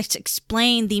mechanics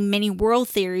explain the many world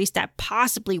theories that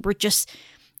possibly were just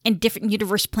in different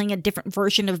universe playing a different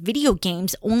version of video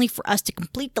games, only for us to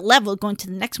complete the level, going to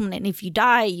the next one, and if you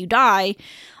die, you die,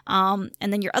 and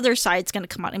then your other side's going to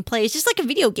come out and play. It's just like a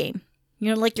video game.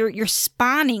 Like you're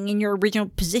spawning in your original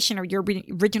position or your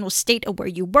original state of where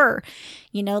you were.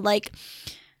 It's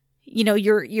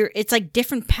like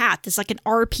different paths. It's like an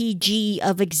RPG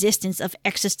of existence, of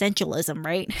existentialism,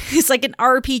 right? It's like an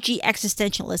RPG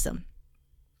existentialism.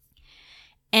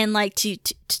 And like to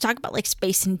talk about like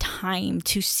space and time,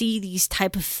 to see these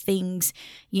type of things,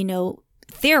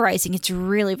 theorizing, it's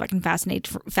really fucking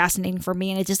fascinating for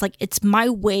me. And it's just like, it's my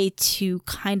way to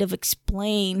kind of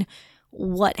explain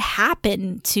what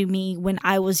happened to me when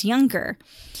I was younger,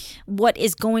 what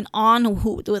is going on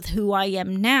with who I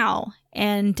am now.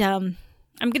 And I'm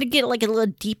going to get like a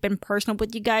little deep and personal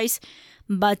with you guys.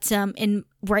 But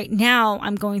right now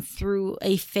I'm going through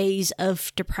a phase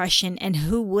of depression, and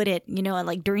who wouldn't,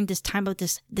 like during this time of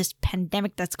this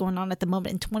pandemic that's going on at the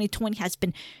moment, and 2020 has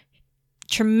been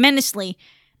tremendously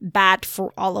bad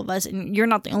for all of us. And you're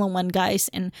not the only one, guys.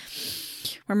 And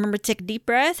remember to take a deep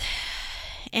breath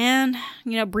and,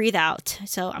 breathe out.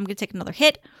 So I'm going to take another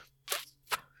hit.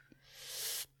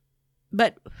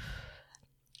 But,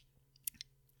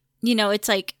 it's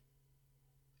like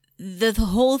the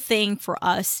whole thing for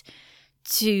us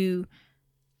to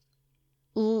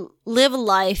live a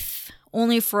life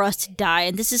only for us to die.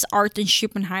 And this is Arthur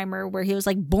Schopenhauer, where he was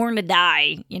like born to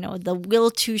die, the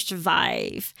will to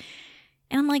survive.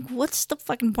 And I'm like, what's the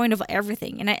fucking point of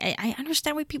everything? And I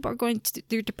understand why people are going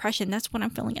through depression. That's what I'm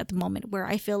feeling at the moment, where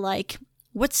I feel like,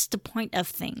 what's the point of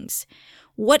things?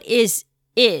 What is,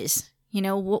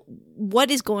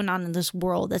 what is going on in this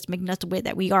world that's making us the way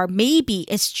that we are? Maybe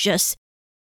it's just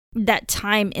that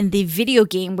time in the video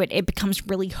game when it becomes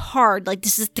really hard. Like,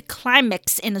 this is the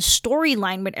climax in a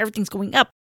storyline when everything's going up,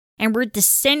 and we're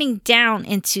descending down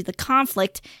into the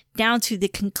conflict, down to the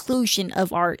conclusion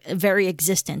of our very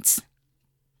existence.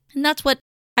 And that's what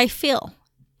I feel,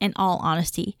 in all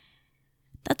honesty.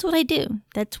 That's what I do.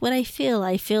 That's what I feel.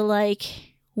 I feel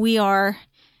like we are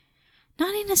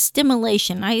not in a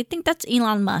stimulation. I think that's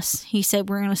Elon Musk. He said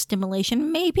we're in a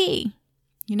stimulation. Maybe.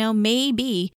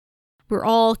 Maybe we're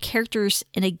all characters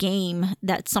in a game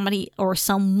that somebody or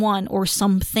someone or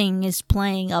something is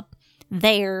playing up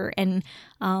there. And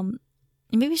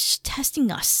maybe it's just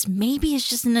testing us. Maybe it's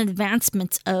just an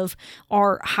advancement of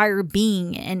our higher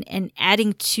being and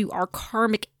adding to our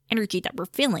karmic energy that we're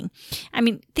feeling. I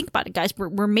mean, think about it, guys.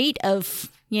 We're made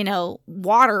of,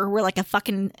 water. We're like a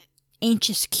fucking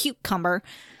ancient cucumber.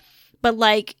 But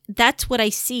like, that's what I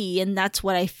see, and that's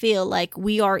what I feel like.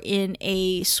 We are in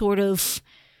a sort of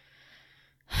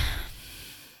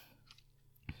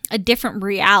a different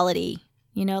reality,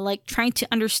 like trying to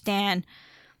understand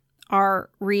our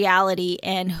reality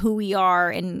and who we are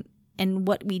and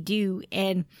what we do.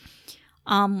 And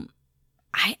I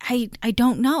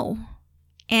don't know.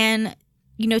 And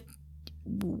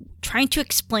trying to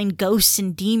explain ghosts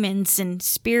and demons and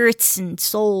spirits and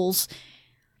souls,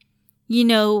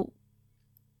 like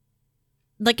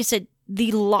I said,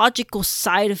 the logical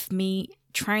side of me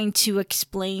trying to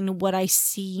explain what I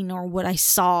seen or what I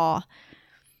saw,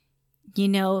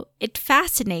 it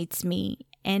fascinates me,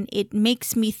 and it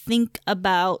makes me think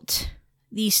about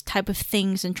these type of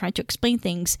things and trying to explain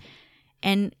things.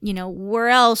 And, where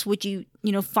else would you,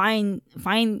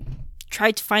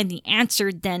 try to find the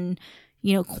answer than,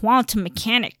 quantum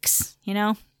mechanics,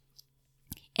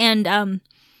 And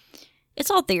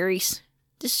it's all theories.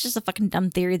 This is just a fucking dumb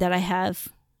theory that I have.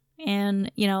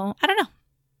 And, I don't know.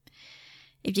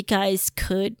 If you guys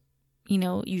could,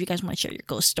 if you guys want to share your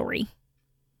ghost story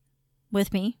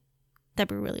with me, that'd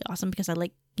be really awesome, because I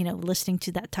like, listening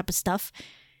to that type of stuff.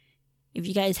 If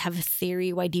you guys have a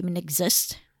theory why demons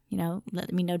exist,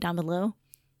 let me know down below.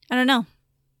 I don't know.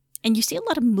 And you see a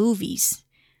lot of movies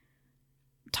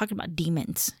talking about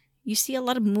demons. You see a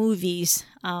lot of movies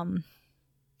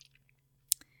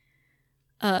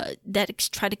that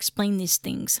try to explain these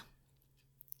things.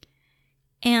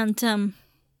 And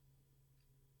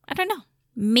I don't know.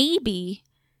 Maybe,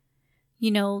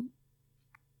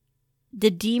 the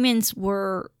demons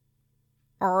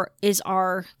is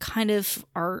our kind of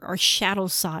our shadow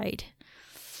side,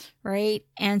 right?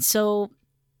 And so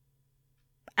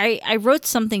I wrote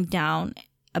something down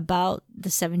about the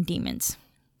 7 demons.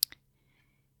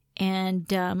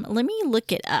 And let me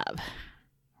look it up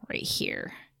right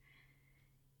here.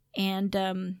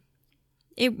 And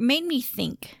it made me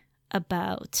think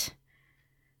about,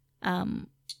 let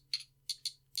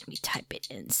me type it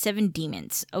in, 7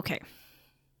 demons. Okay.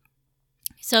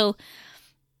 So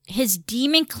his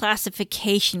demon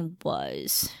classification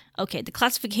was, okay, the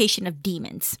classification of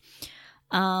demons.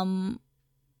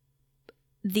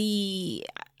 The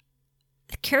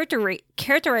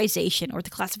characterization or the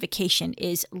classification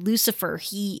is Lucifer.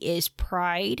 He is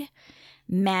pride.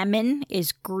 Mammon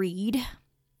is greed.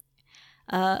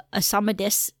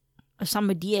 Asmodeus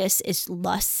is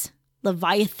lust.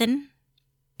 Leviathan,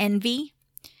 envy.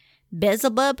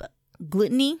 Beelzebub,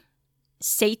 gluttony.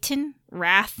 Satan,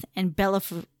 wrath, and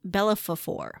Beelzebub.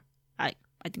 I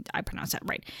think I pronounced that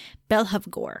right.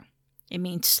 Beelzebub. It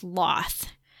means sloth.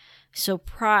 So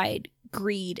pride,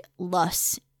 greed,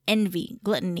 lust, envy,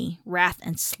 gluttony, wrath,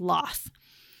 and sloth.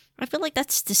 I feel like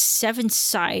that's the 7th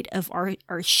side of our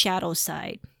shadow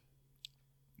side.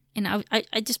 And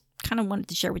I just kind of wanted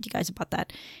to share with you guys about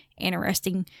that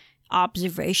interesting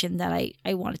observation that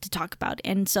I wanted to talk about.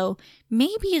 And so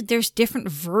maybe there's different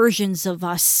versions of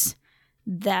us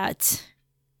that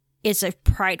is a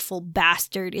prideful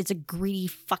bastard, is a greedy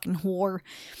fucking whore,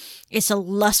 is a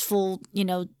lustful,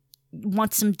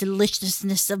 wants some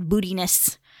deliciousness of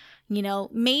bootiness.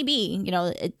 Maybe,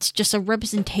 it's just a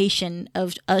representation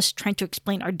of us trying to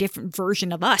explain our different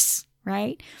version of us,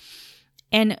 right?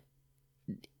 And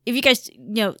if you guys,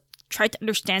 try to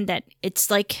understand that it's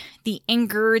like the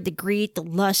anger, the greed, the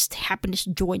lust, happiness,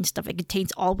 joy, and stuff, it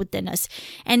contains all within us.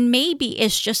 And maybe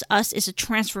it's just us as a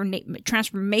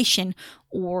transformation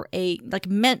or a like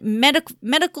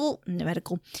metaphysical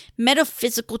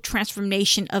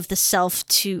transformation of the self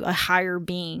to a higher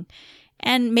being.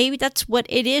 And maybe that's what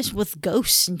it is with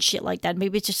ghosts and shit like that.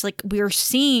 Maybe it's just like we're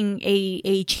seeing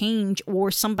a change,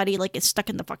 or somebody like is stuck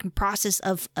in the fucking process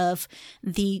of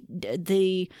the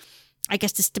I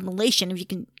guess the stimulation. If you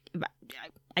can,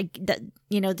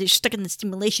 they're stuck in the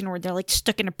stimulation, or they're like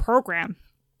stuck in a program.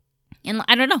 And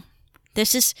I don't know.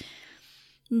 This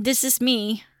is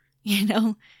me,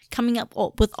 coming up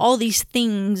with all these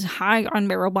things high on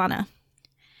marijuana.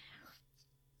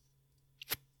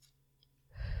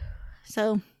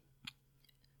 So,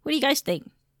 what do you guys think?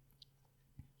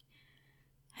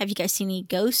 Have you guys seen any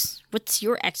ghosts? What's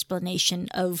your explanation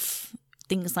of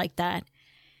things like that?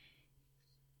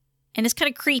 And it's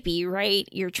kind of creepy, right?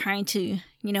 You're trying to,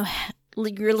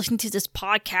 you're listening to this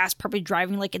podcast, probably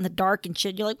driving like in the dark and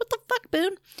shit. You're like, what the fuck,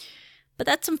 Boone? But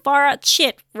that's some far out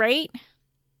shit, right?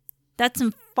 That's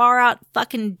some far out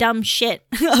fucking dumb shit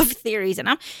of theories. And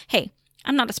I'm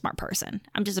not a smart person.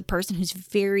 I'm just a person who's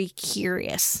very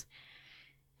curious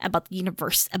about the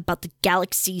universe, about the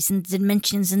galaxies and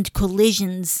dimensions and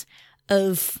collisions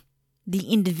of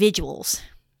the individuals.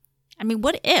 I mean,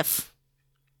 what if?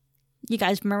 You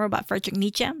guys remember about Friedrich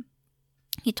Nietzsche?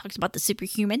 He talks about the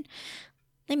superhuman.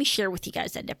 Let me share with you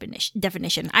guys that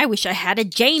definition. I wish I had a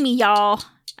Jamie, y'all.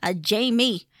 A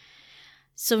Jamie.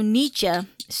 So Nietzsche,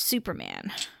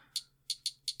 Superman.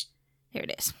 There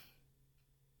it is.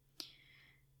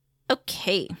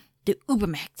 Okay. The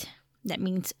Übermacht. That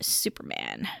means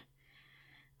Superman.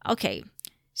 Okay.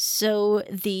 So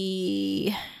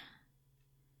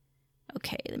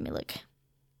okay, let me look.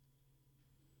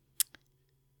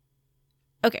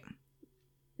 Okay.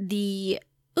 The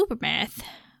Übermacht.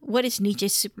 What is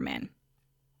Nietzsche's Superman?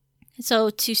 So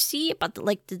to see about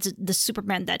the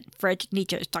Superman that Friedrich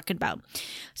Nietzsche is talking about.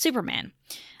 Superman.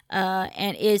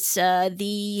 And it's I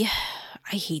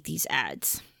hate these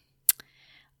ads.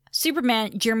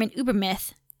 Superman, German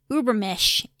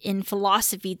Übermensch in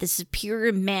philosophy, the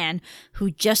superior man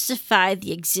who justified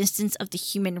the existence of the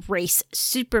human race.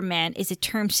 Superman is a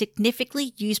term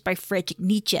significantly used by Friedrich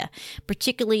Nietzsche,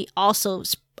 particularly also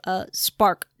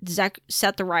Spark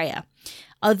Zachariah.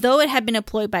 Although it had been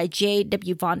employed by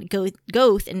J.W. von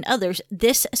Goethe and others,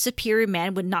 this superior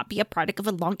man would not be a product of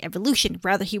a long evolution.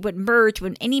 Rather, he would merge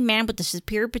when any man with the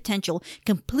superior potential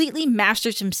completely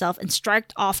masters himself and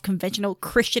strikes off conventional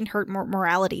Christian herd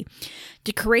morality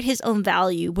to create his own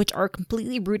value, which are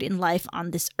completely rooted in life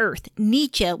on this earth.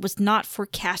 Nietzsche was not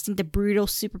forecasting the brutal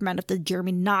Superman of the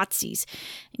German Nazis.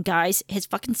 Guys, his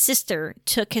fucking sister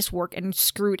took his work and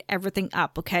screwed everything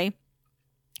up, okay?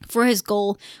 For his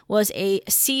goal was a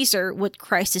Caesar with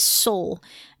Christ's soul.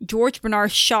 George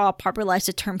Bernard Shaw popularized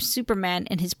the term Superman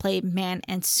in his play Man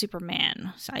and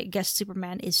Superman. So I guess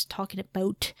Superman is talking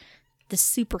about the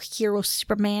superhero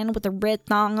Superman with a red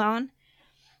thong on.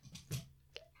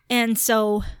 And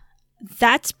so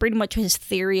that's pretty much his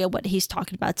theory of what he's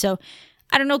talking about. So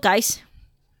I don't know, guys.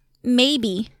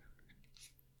 Maybe,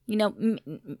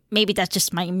 maybe that's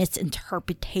just my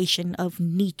misinterpretation of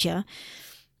Nietzsche.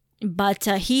 But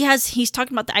he's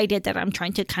talking about the idea that I'm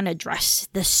trying to kind of address,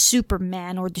 the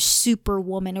Superman or the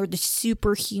Superwoman or the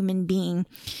superhuman being,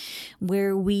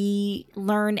 where we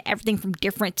learn everything from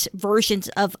different versions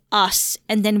of us,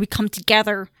 and then we come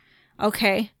together,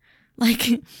 okay?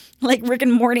 Like Rick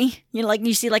and Morty, like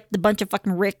you see like the bunch of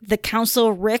fucking the Council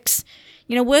of Ricks.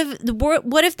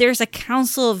 What if there's a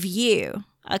council of you,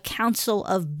 a council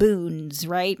of boons,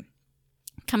 right?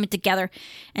 Coming together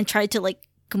and try to like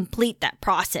complete that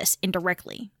process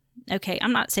indirectly. Okay,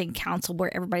 I'm not saying council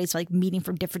where everybody's like meeting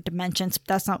from different dimensions.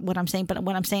 That's not what I'm saying. But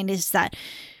what I'm saying is that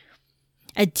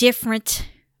a different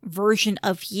version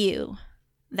of you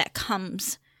that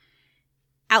comes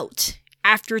out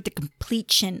after the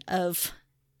completion of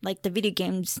like the video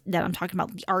games that I'm talking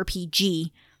about, the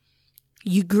RPG,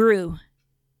 you grew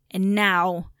and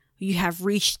now you have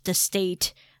reached the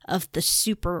state of the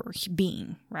super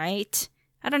being, right?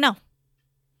 I don't know.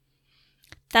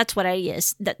 That's what I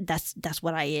is. That's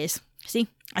what I is. See,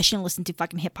 I shouldn't listen to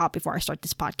fucking hip hop before I start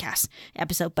this podcast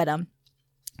episode, but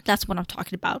that's what I'm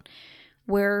talking about.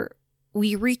 Where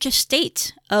we reach a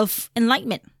state of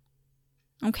enlightenment.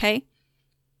 Okay?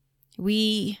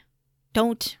 We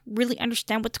don't really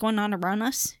understand what's going on around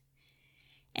us.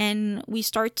 And we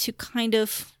start to kind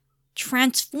of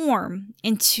transform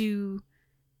into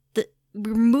we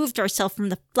removed ourselves from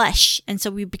the flesh. And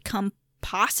so we become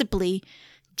possibly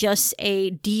just a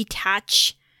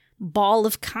detached ball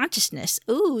of consciousness.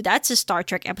 Ooh, that's a Star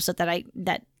Trek episode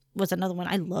that was another one.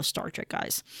 I love Star Trek,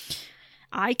 guys.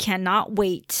 I cannot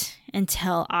wait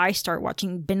until I start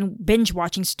binge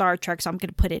watching Star Trek. So I'm going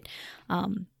to put it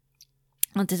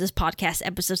onto this podcast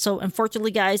episode. So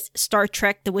unfortunately, guys, Star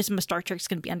Trek, the wisdom of Star Trek is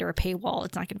going to be under a paywall.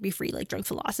 It's not going to be free like Drunk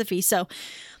Philosophy. So,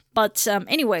 but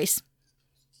anyways,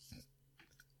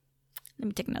 let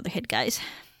me take another hit, guys.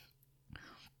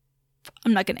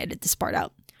 I'm not going to edit this part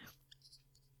out.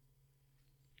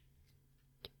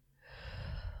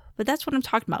 But that's what I'm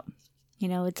talking about.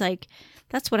 It's like,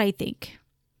 that's what I think.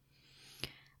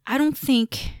 I don't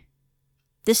think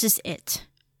this is it,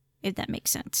 if that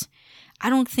makes sense. I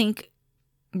don't think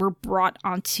we're brought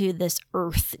onto this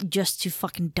earth just to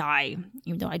fucking die.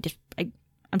 Even though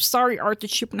I'm sorry, Arthur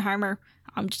Schopenhauer.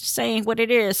 I'm just saying what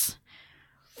it is.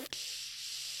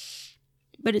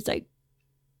 But it's like,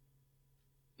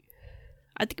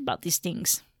 I think about these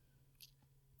things.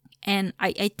 And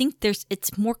I think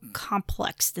it's more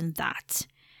complex than that.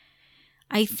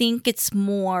 I think it's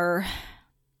more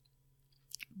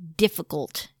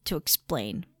difficult to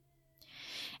explain.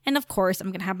 And of course,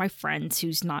 I'm going to have my friends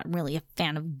who's not really a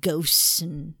fan of ghosts.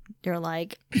 And they're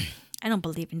like, I don't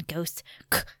believe in ghosts.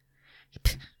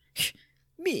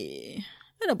 Me,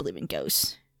 I don't believe in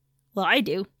ghosts. Well, I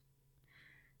do.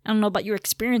 I don't know about your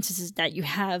experiences that you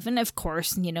have. And of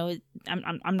course, I'm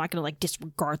not going to like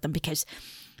disregard them because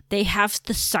they have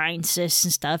the sciences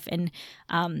and stuff. And,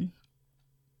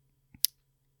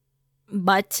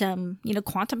 but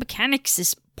quantum mechanics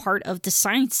is part of the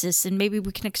sciences, and maybe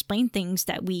we can explain things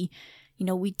that we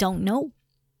don't know.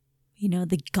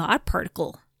 The God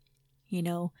particle,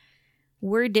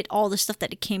 where did all the stuff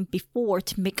that it came before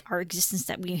to make our existence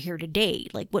that we are here today?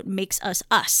 Like what makes us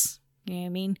us? You know what I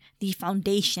mean? The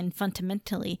foundation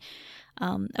fundamentally.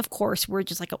 Of course, we're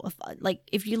just like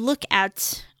if you look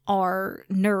at our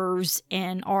nerves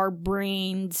and our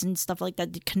brains and stuff like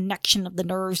that, the connection of the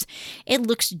nerves, it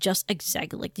looks just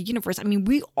exactly like the universe. I mean,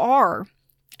 we are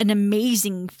an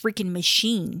amazing freaking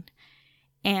machine.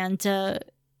 And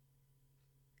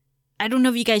I don't know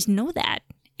if you guys know that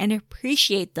and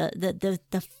appreciate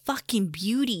the fucking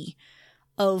beauty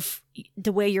of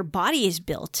the way your body is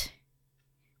built.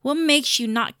 What makes you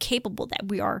not capable that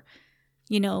we are,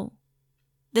 the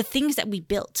things that we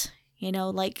built,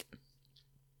 like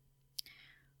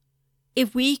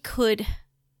if we could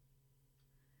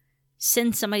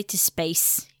send somebody to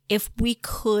space, if we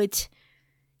could,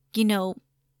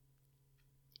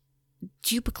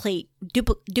 duplicate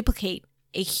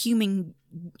a human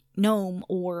gnome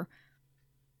or,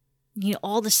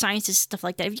 all the sciences, stuff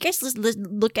like that. If you guys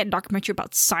look at a documentary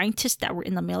about scientists that were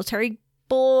in the military,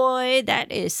 boy,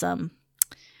 that's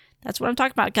what I'm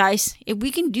talking about, guys. If we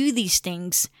can do these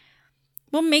things,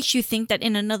 what makes you think that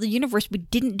in another universe we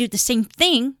didn't do the same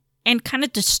thing and kind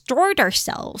of destroyed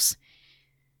ourselves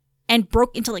and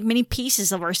broke into like many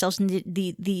pieces of ourselves in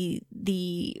the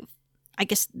I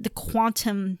guess the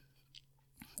quantum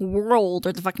world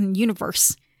or the fucking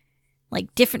universe,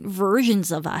 like different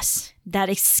versions of us that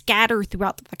is scattered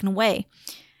throughout the fucking way.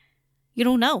 You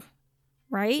don't know,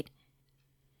 right?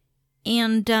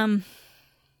 And I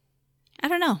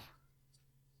don't know.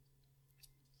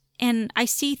 And I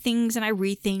see things and I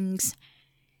read things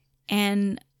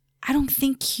and I don't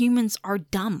think humans are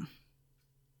dumb.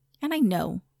 And I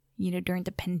know, during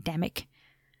the pandemic,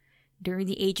 during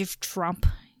the age of Trump,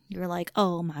 you're like,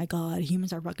 oh my God,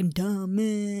 humans are fucking dumb,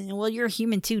 man. Well, you're a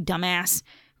human too, dumbass.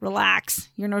 Relax.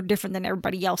 You're no different than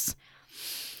everybody else.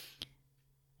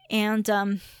 And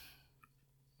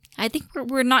I think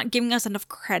we're not giving us enough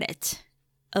credit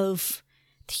of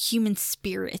the human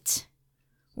spirit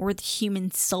or the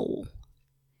human soul.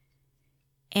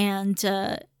 And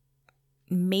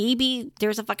maybe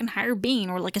there's a fucking higher being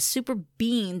or like a super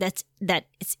being that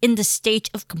is in the stage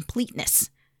of completeness.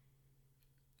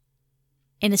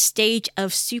 In a stage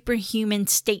of superhuman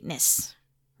stateness,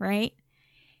 right?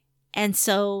 And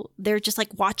so they're just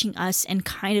like watching us and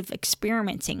kind of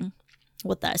experimenting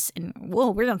with us. And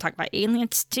whoa, we're going to talk about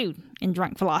aliens too in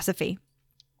drunk philosophy.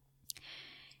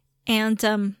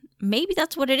 And maybe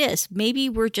that's what it is. Maybe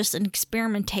we're just an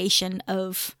experimentation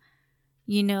of,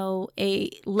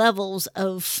 levels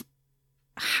of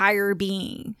higher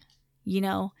being,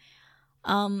 And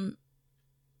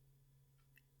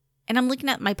I'm looking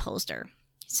at my poster.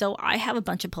 So I have a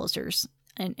bunch of posters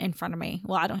in front of me.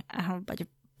 Well, I don't have a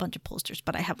bunch of posters,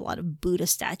 but I have a lot of Buddha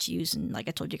statues. And like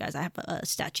I told you guys, I have a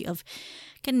statue of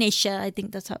Ganesha. I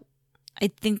think that's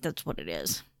what it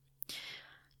is.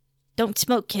 Don't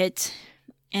smoke, kids.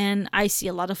 And I see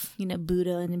a lot of,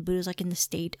 Buddha, and then Buddha's like in the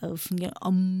state of,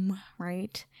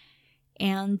 right?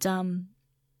 And,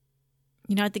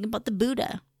 I think about the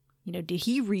Buddha. Did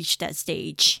he reach that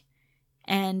stage?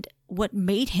 And what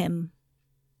made him,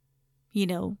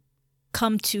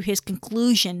 come to his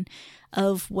conclusion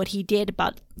of what he did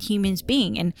about humans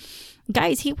being? And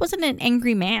guys, he wasn't an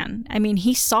angry man. I mean,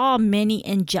 he saw many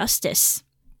injustice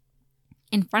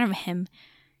in front of him.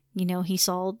 He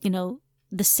saw,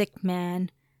 the sick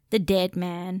man, the dead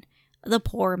man, the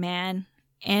poor man.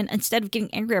 And instead of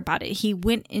getting angry about it, he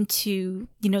went into,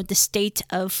 the state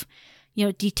of,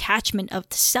 detachment of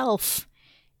the self.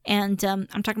 And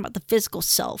I'm talking about the physical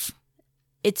self.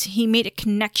 He made a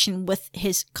connection with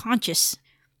his conscious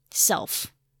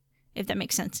self, if that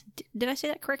makes sense. Did I say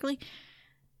that correctly?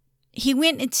 He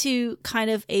went into kind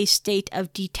of a state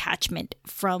of detachment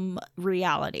from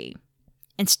reality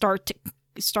and start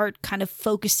kind of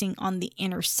focusing on the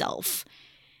inner self.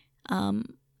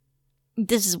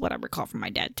 This is what I recall from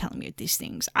my dad telling me these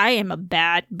things. I am a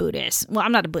bad Buddhist. Well,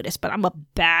 I'm not a Buddhist, but I'm a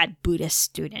bad Buddhist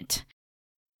student.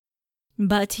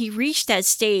 But he reached that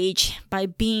stage by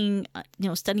being,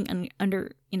 studying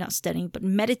under, not studying, but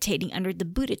meditating under the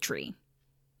Buddha tree.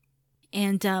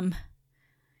 And,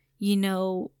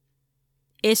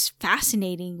 it's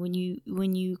fascinating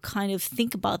when you kind of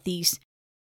think about these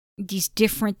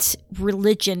different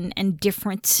religion and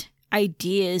different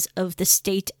ideas of the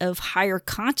state of higher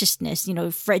consciousness.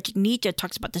 Friedrich Nietzsche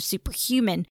talks about the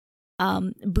superhuman.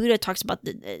 Buddha talks about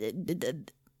the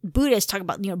Buddhists talk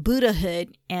about,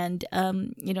 Buddhahood, and,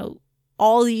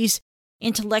 all these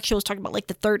intellectuals talk about like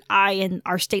the third eye and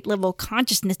our state level of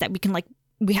consciousness, that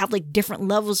we have like different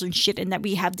levels and shit, and that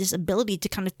we have this ability to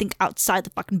kind of think outside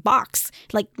the fucking box,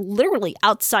 like literally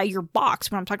outside your box.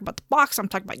 When I'm talking about the box, I'm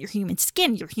talking about your human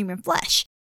skin, your human flesh,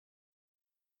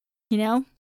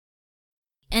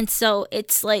 And so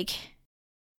it's like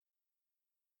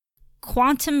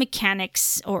quantum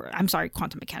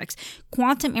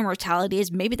immortality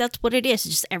is, maybe that's what it is.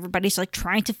 It's just everybody's like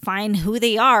trying to find who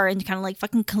they are and kind of like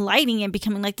fucking colliding and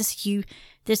becoming like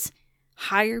this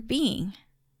higher being,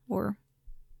 or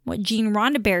what Gene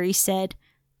Roddenberry said,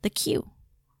 the Q,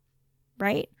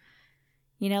 right?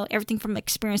 Everything from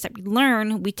experience that we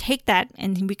learn, we take that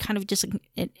and we kind of just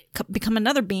become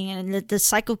another being, and the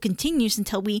cycle continues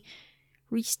until we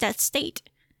reach that state.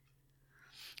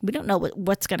 We don't know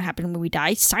what's going to happen when we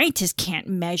die. Scientists can't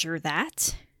measure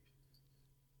that.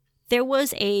 There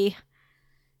was a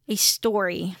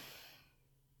story.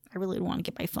 I really want to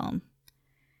get my phone.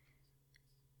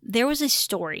 There was a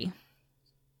story,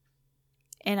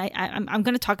 and I'm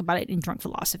going to talk about it in drunk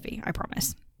philosophy, I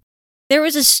promise. There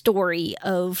was a story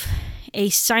of a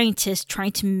scientist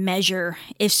trying to measure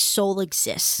if soul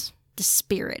exists, the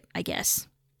spirit, I guess.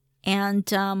 And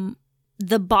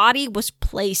the body was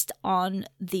placed in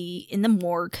the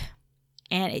morgue,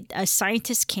 and a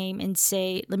scientist came and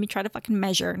say, let me try to fucking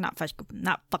measure, not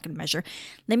fucking measure.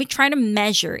 Let me try to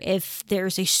measure if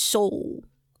there's a soul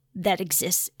that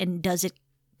exists, and does it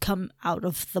come out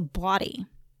of the body?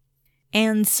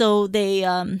 And so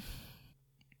a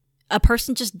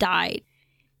person just died,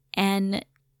 and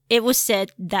it was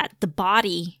said that the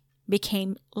body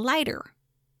became lighter,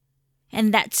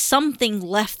 and that something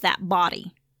left that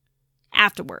body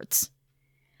afterwards.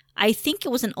 I think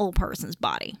it was an old person's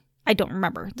body. I don't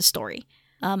remember the story.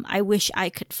 I wish I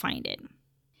could find it.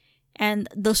 And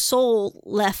the soul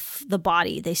left the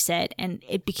body, they said, and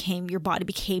your body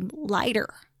became lighter.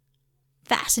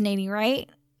 Fascinating, right?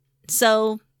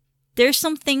 So there's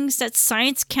some things that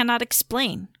science cannot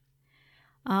explain.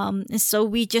 And so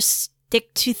we just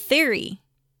stick to theory.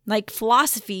 Like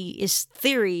philosophy is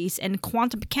theories and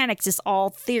quantum mechanics is all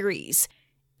theories.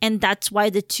 And that's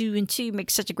why the 2 and 2 make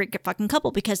such a great fucking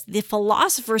couple, because the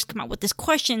philosophers come out with these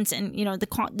questions, and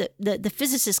the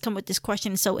physicists come with this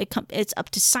question. So it's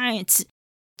up to science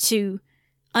to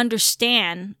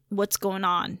understand what's going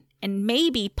on, and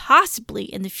maybe possibly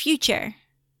in the future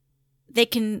they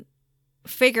can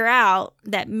figure out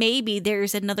that maybe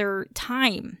there's another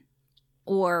time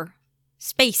or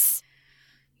space,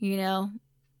 and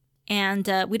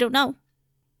we don't know.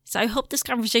 So I hope this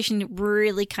conversation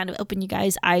really kind of opened you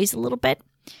guys' eyes a little bit.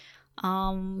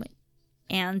 And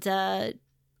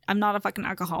I'm not a fucking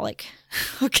alcoholic.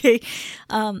 Okay.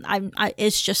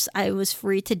 It's just, I was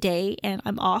free today and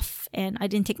I'm off, and I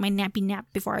didn't take my nappy nap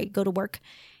before I go to work.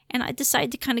 And I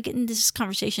decided to kind of get into this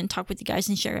conversation, talk with you guys,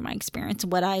 and share my experience,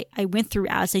 what I went through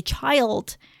as a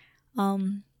child.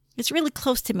 It's really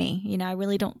close to me. I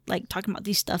really don't like talking about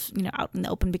these stuff, out in the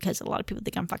open, because a lot of people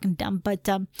think I'm fucking dumb, but,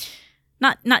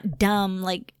 not dumb,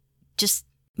 like just,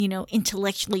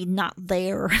 intellectually not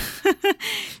there.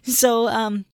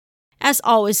 So, as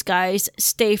always, guys,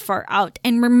 stay far out,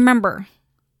 and remember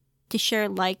to share,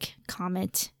 like,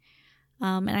 comment.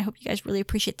 And I hope you guys really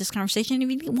appreciate this conversation.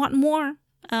 If you want more,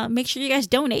 make sure you guys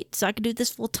donate so I can do this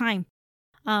full time.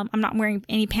 I'm not wearing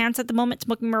any pants at the moment,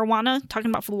 smoking marijuana, talking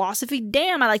about philosophy.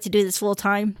 Damn, I like to do this full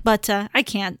time, but I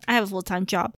can't. I have a full-time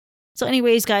job. So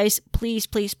anyways, guys, please,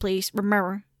 please, please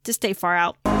remember to stay far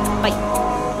out.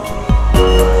 Bye.